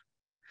 match.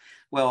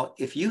 Well,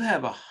 if you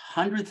have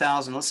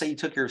 $100,000, let's say you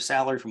took your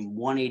salary from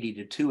 180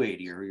 to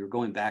 280, or you're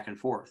going back and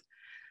forth.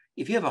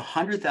 If you have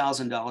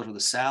 $100,000 worth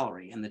of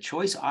salary and the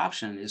choice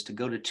option is to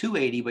go to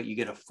 280, but you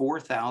get a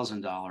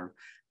 $4,000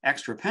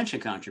 extra pension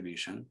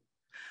contribution,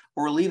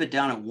 or leave it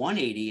down at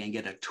 180 and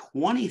get a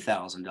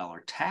 $20,000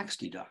 tax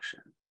deduction,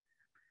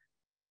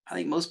 I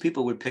think most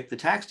people would pick the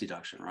tax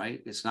deduction,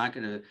 right? It's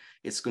going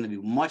to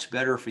be much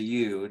better for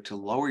you to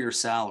lower your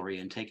salary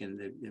and take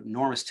an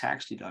enormous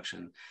tax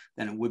deduction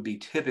than it would be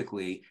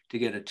typically to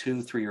get a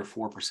 2, 3, or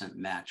 4%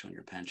 match on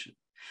your pension.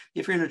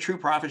 If you're in a true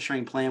profit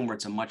sharing plan where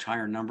it's a much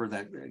higher number,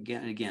 that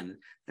again,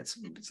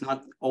 it's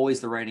not always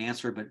the right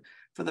answer, but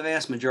for the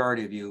vast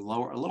majority of you,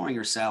 lowering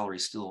your salary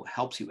still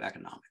helps you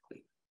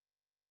economically.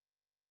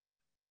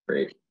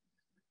 Great.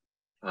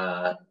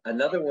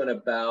 Another one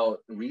about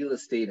real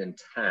estate and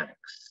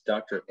tax.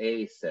 Dr.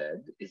 A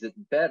said, is it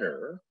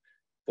better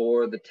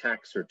for the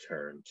tax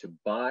return to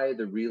buy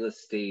the real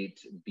estate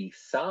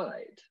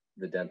beside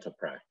the dental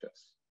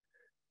practice?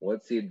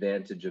 What's the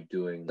advantage of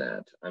doing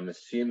that? I'm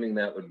assuming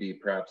that would be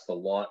perhaps the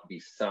lot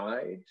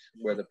beside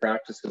where the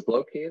practice is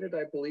located,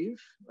 I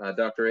believe.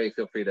 Dr. A,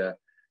 feel free to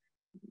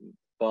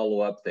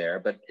follow up there.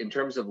 But in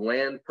terms of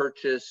land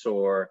purchase,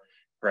 or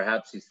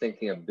perhaps he's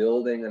thinking of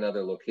building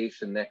another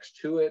location next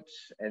to it,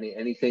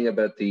 anything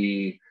about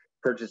the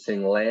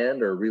purchasing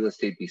land or real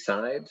estate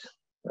beside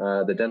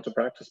the dental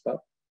practice, Bob?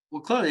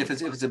 Well, clearly, if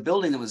it's a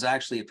building that was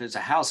actually, if it's a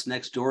house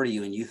next door to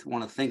you and you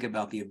want to think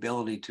about the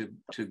ability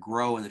to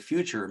grow in the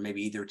future,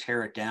 maybe either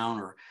tear it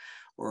down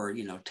or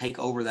take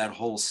over that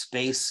whole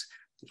space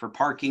for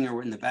parking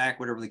or in the back,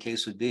 whatever the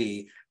case would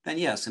be, then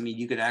yes, I mean,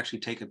 you could actually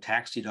take a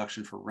tax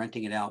deduction for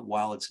renting it out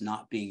while it's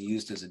not being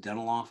used as a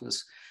dental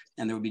office.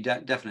 And there would be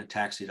definite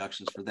tax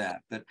deductions for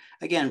that. But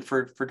again,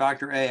 for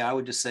Dr. A, I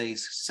would just say,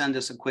 send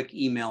us a quick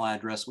email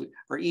address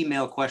or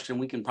email question.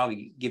 We can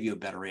probably give you a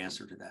better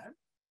answer to that.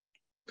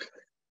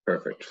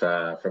 Perfect.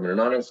 From an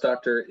anonymous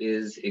doctor,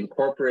 is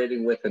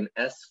incorporating with an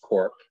S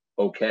Corp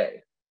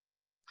okay?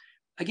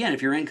 Again,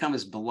 if your income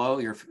is below,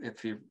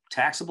 if your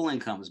taxable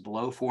income is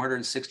below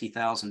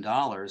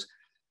 $460,000,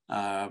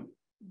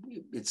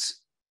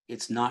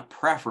 it's not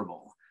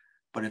preferable.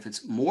 But if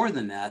it's more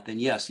than that, then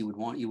yes, you would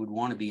want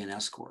to be an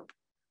S Corp.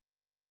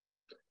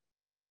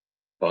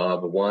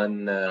 Bob,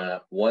 one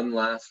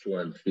last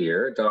one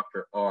here,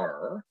 Dr.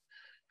 R.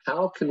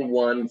 How can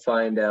one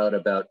find out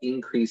about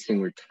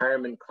increasing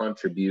retirement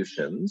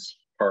contributions?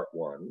 Part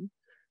one.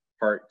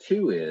 Part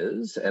two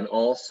is, and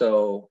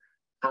also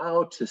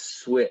how to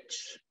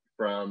switch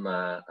from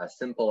a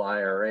simple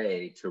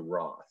IRA to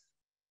Roth.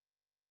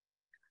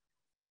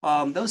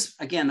 Those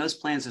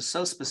plans are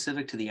so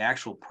specific to the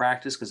actual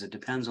practice because it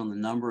depends on the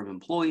number of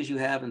employees you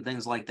have and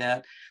things like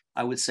that.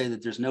 I would say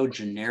that there's no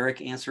generic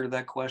answer to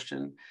that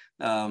question.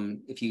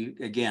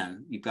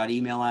 You've got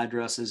email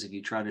addresses. If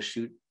you try to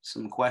shoot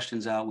some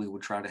questions out, we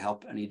would try to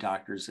help any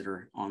doctors that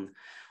are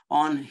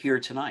on here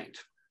tonight.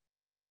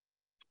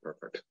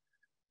 Perfect.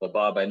 Well,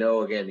 Bob, I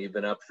know, again, you've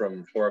been up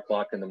from 4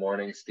 o'clock in the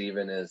morning.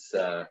 Stephen is...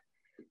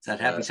 It's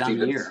that happy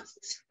time of year.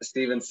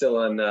 Stephen's still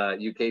on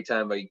UK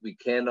time, but we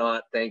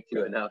cannot thank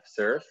you enough,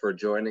 sir, for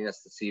joining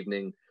us this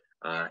evening.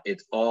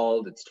 It's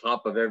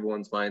top of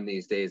everyone's mind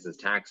these days is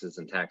taxes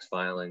and tax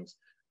filings.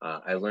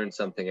 I learned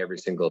something every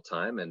single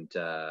time, and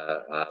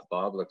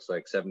Bob, looks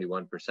like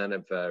 71%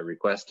 have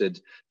requested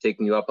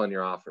taking you up on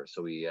your offer.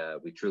 So we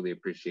truly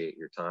appreciate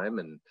your time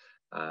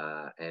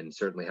and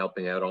certainly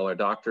helping out all our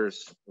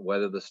doctors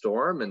weather the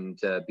storm and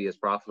be as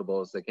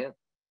profitable as they can.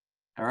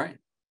 All right.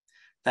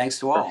 Thanks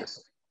to all. Perfect.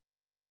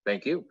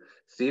 Thank you.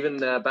 Stephen,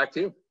 back to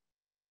you.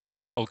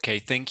 Okay,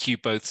 thank you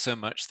both so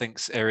much.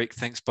 Thanks, Eric.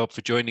 Thanks, Bob,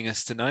 for joining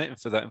us tonight and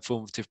for that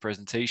informative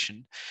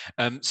presentation.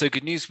 So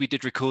good news, we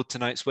did record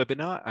tonight's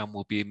webinar and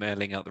we'll be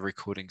mailing out the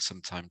recording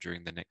sometime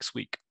during the next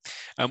week.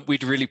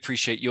 We'd really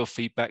appreciate your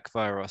feedback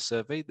via our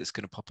survey that's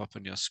going to pop up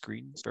on your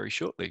screen very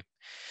shortly.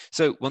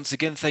 So once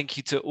again, thank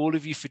you to all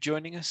of you for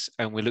joining us,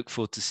 and we look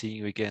forward to seeing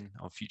you again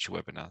on future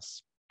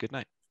webinars. Good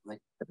night.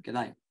 Good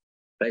night.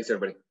 Thanks,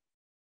 everybody.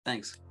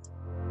 Thanks.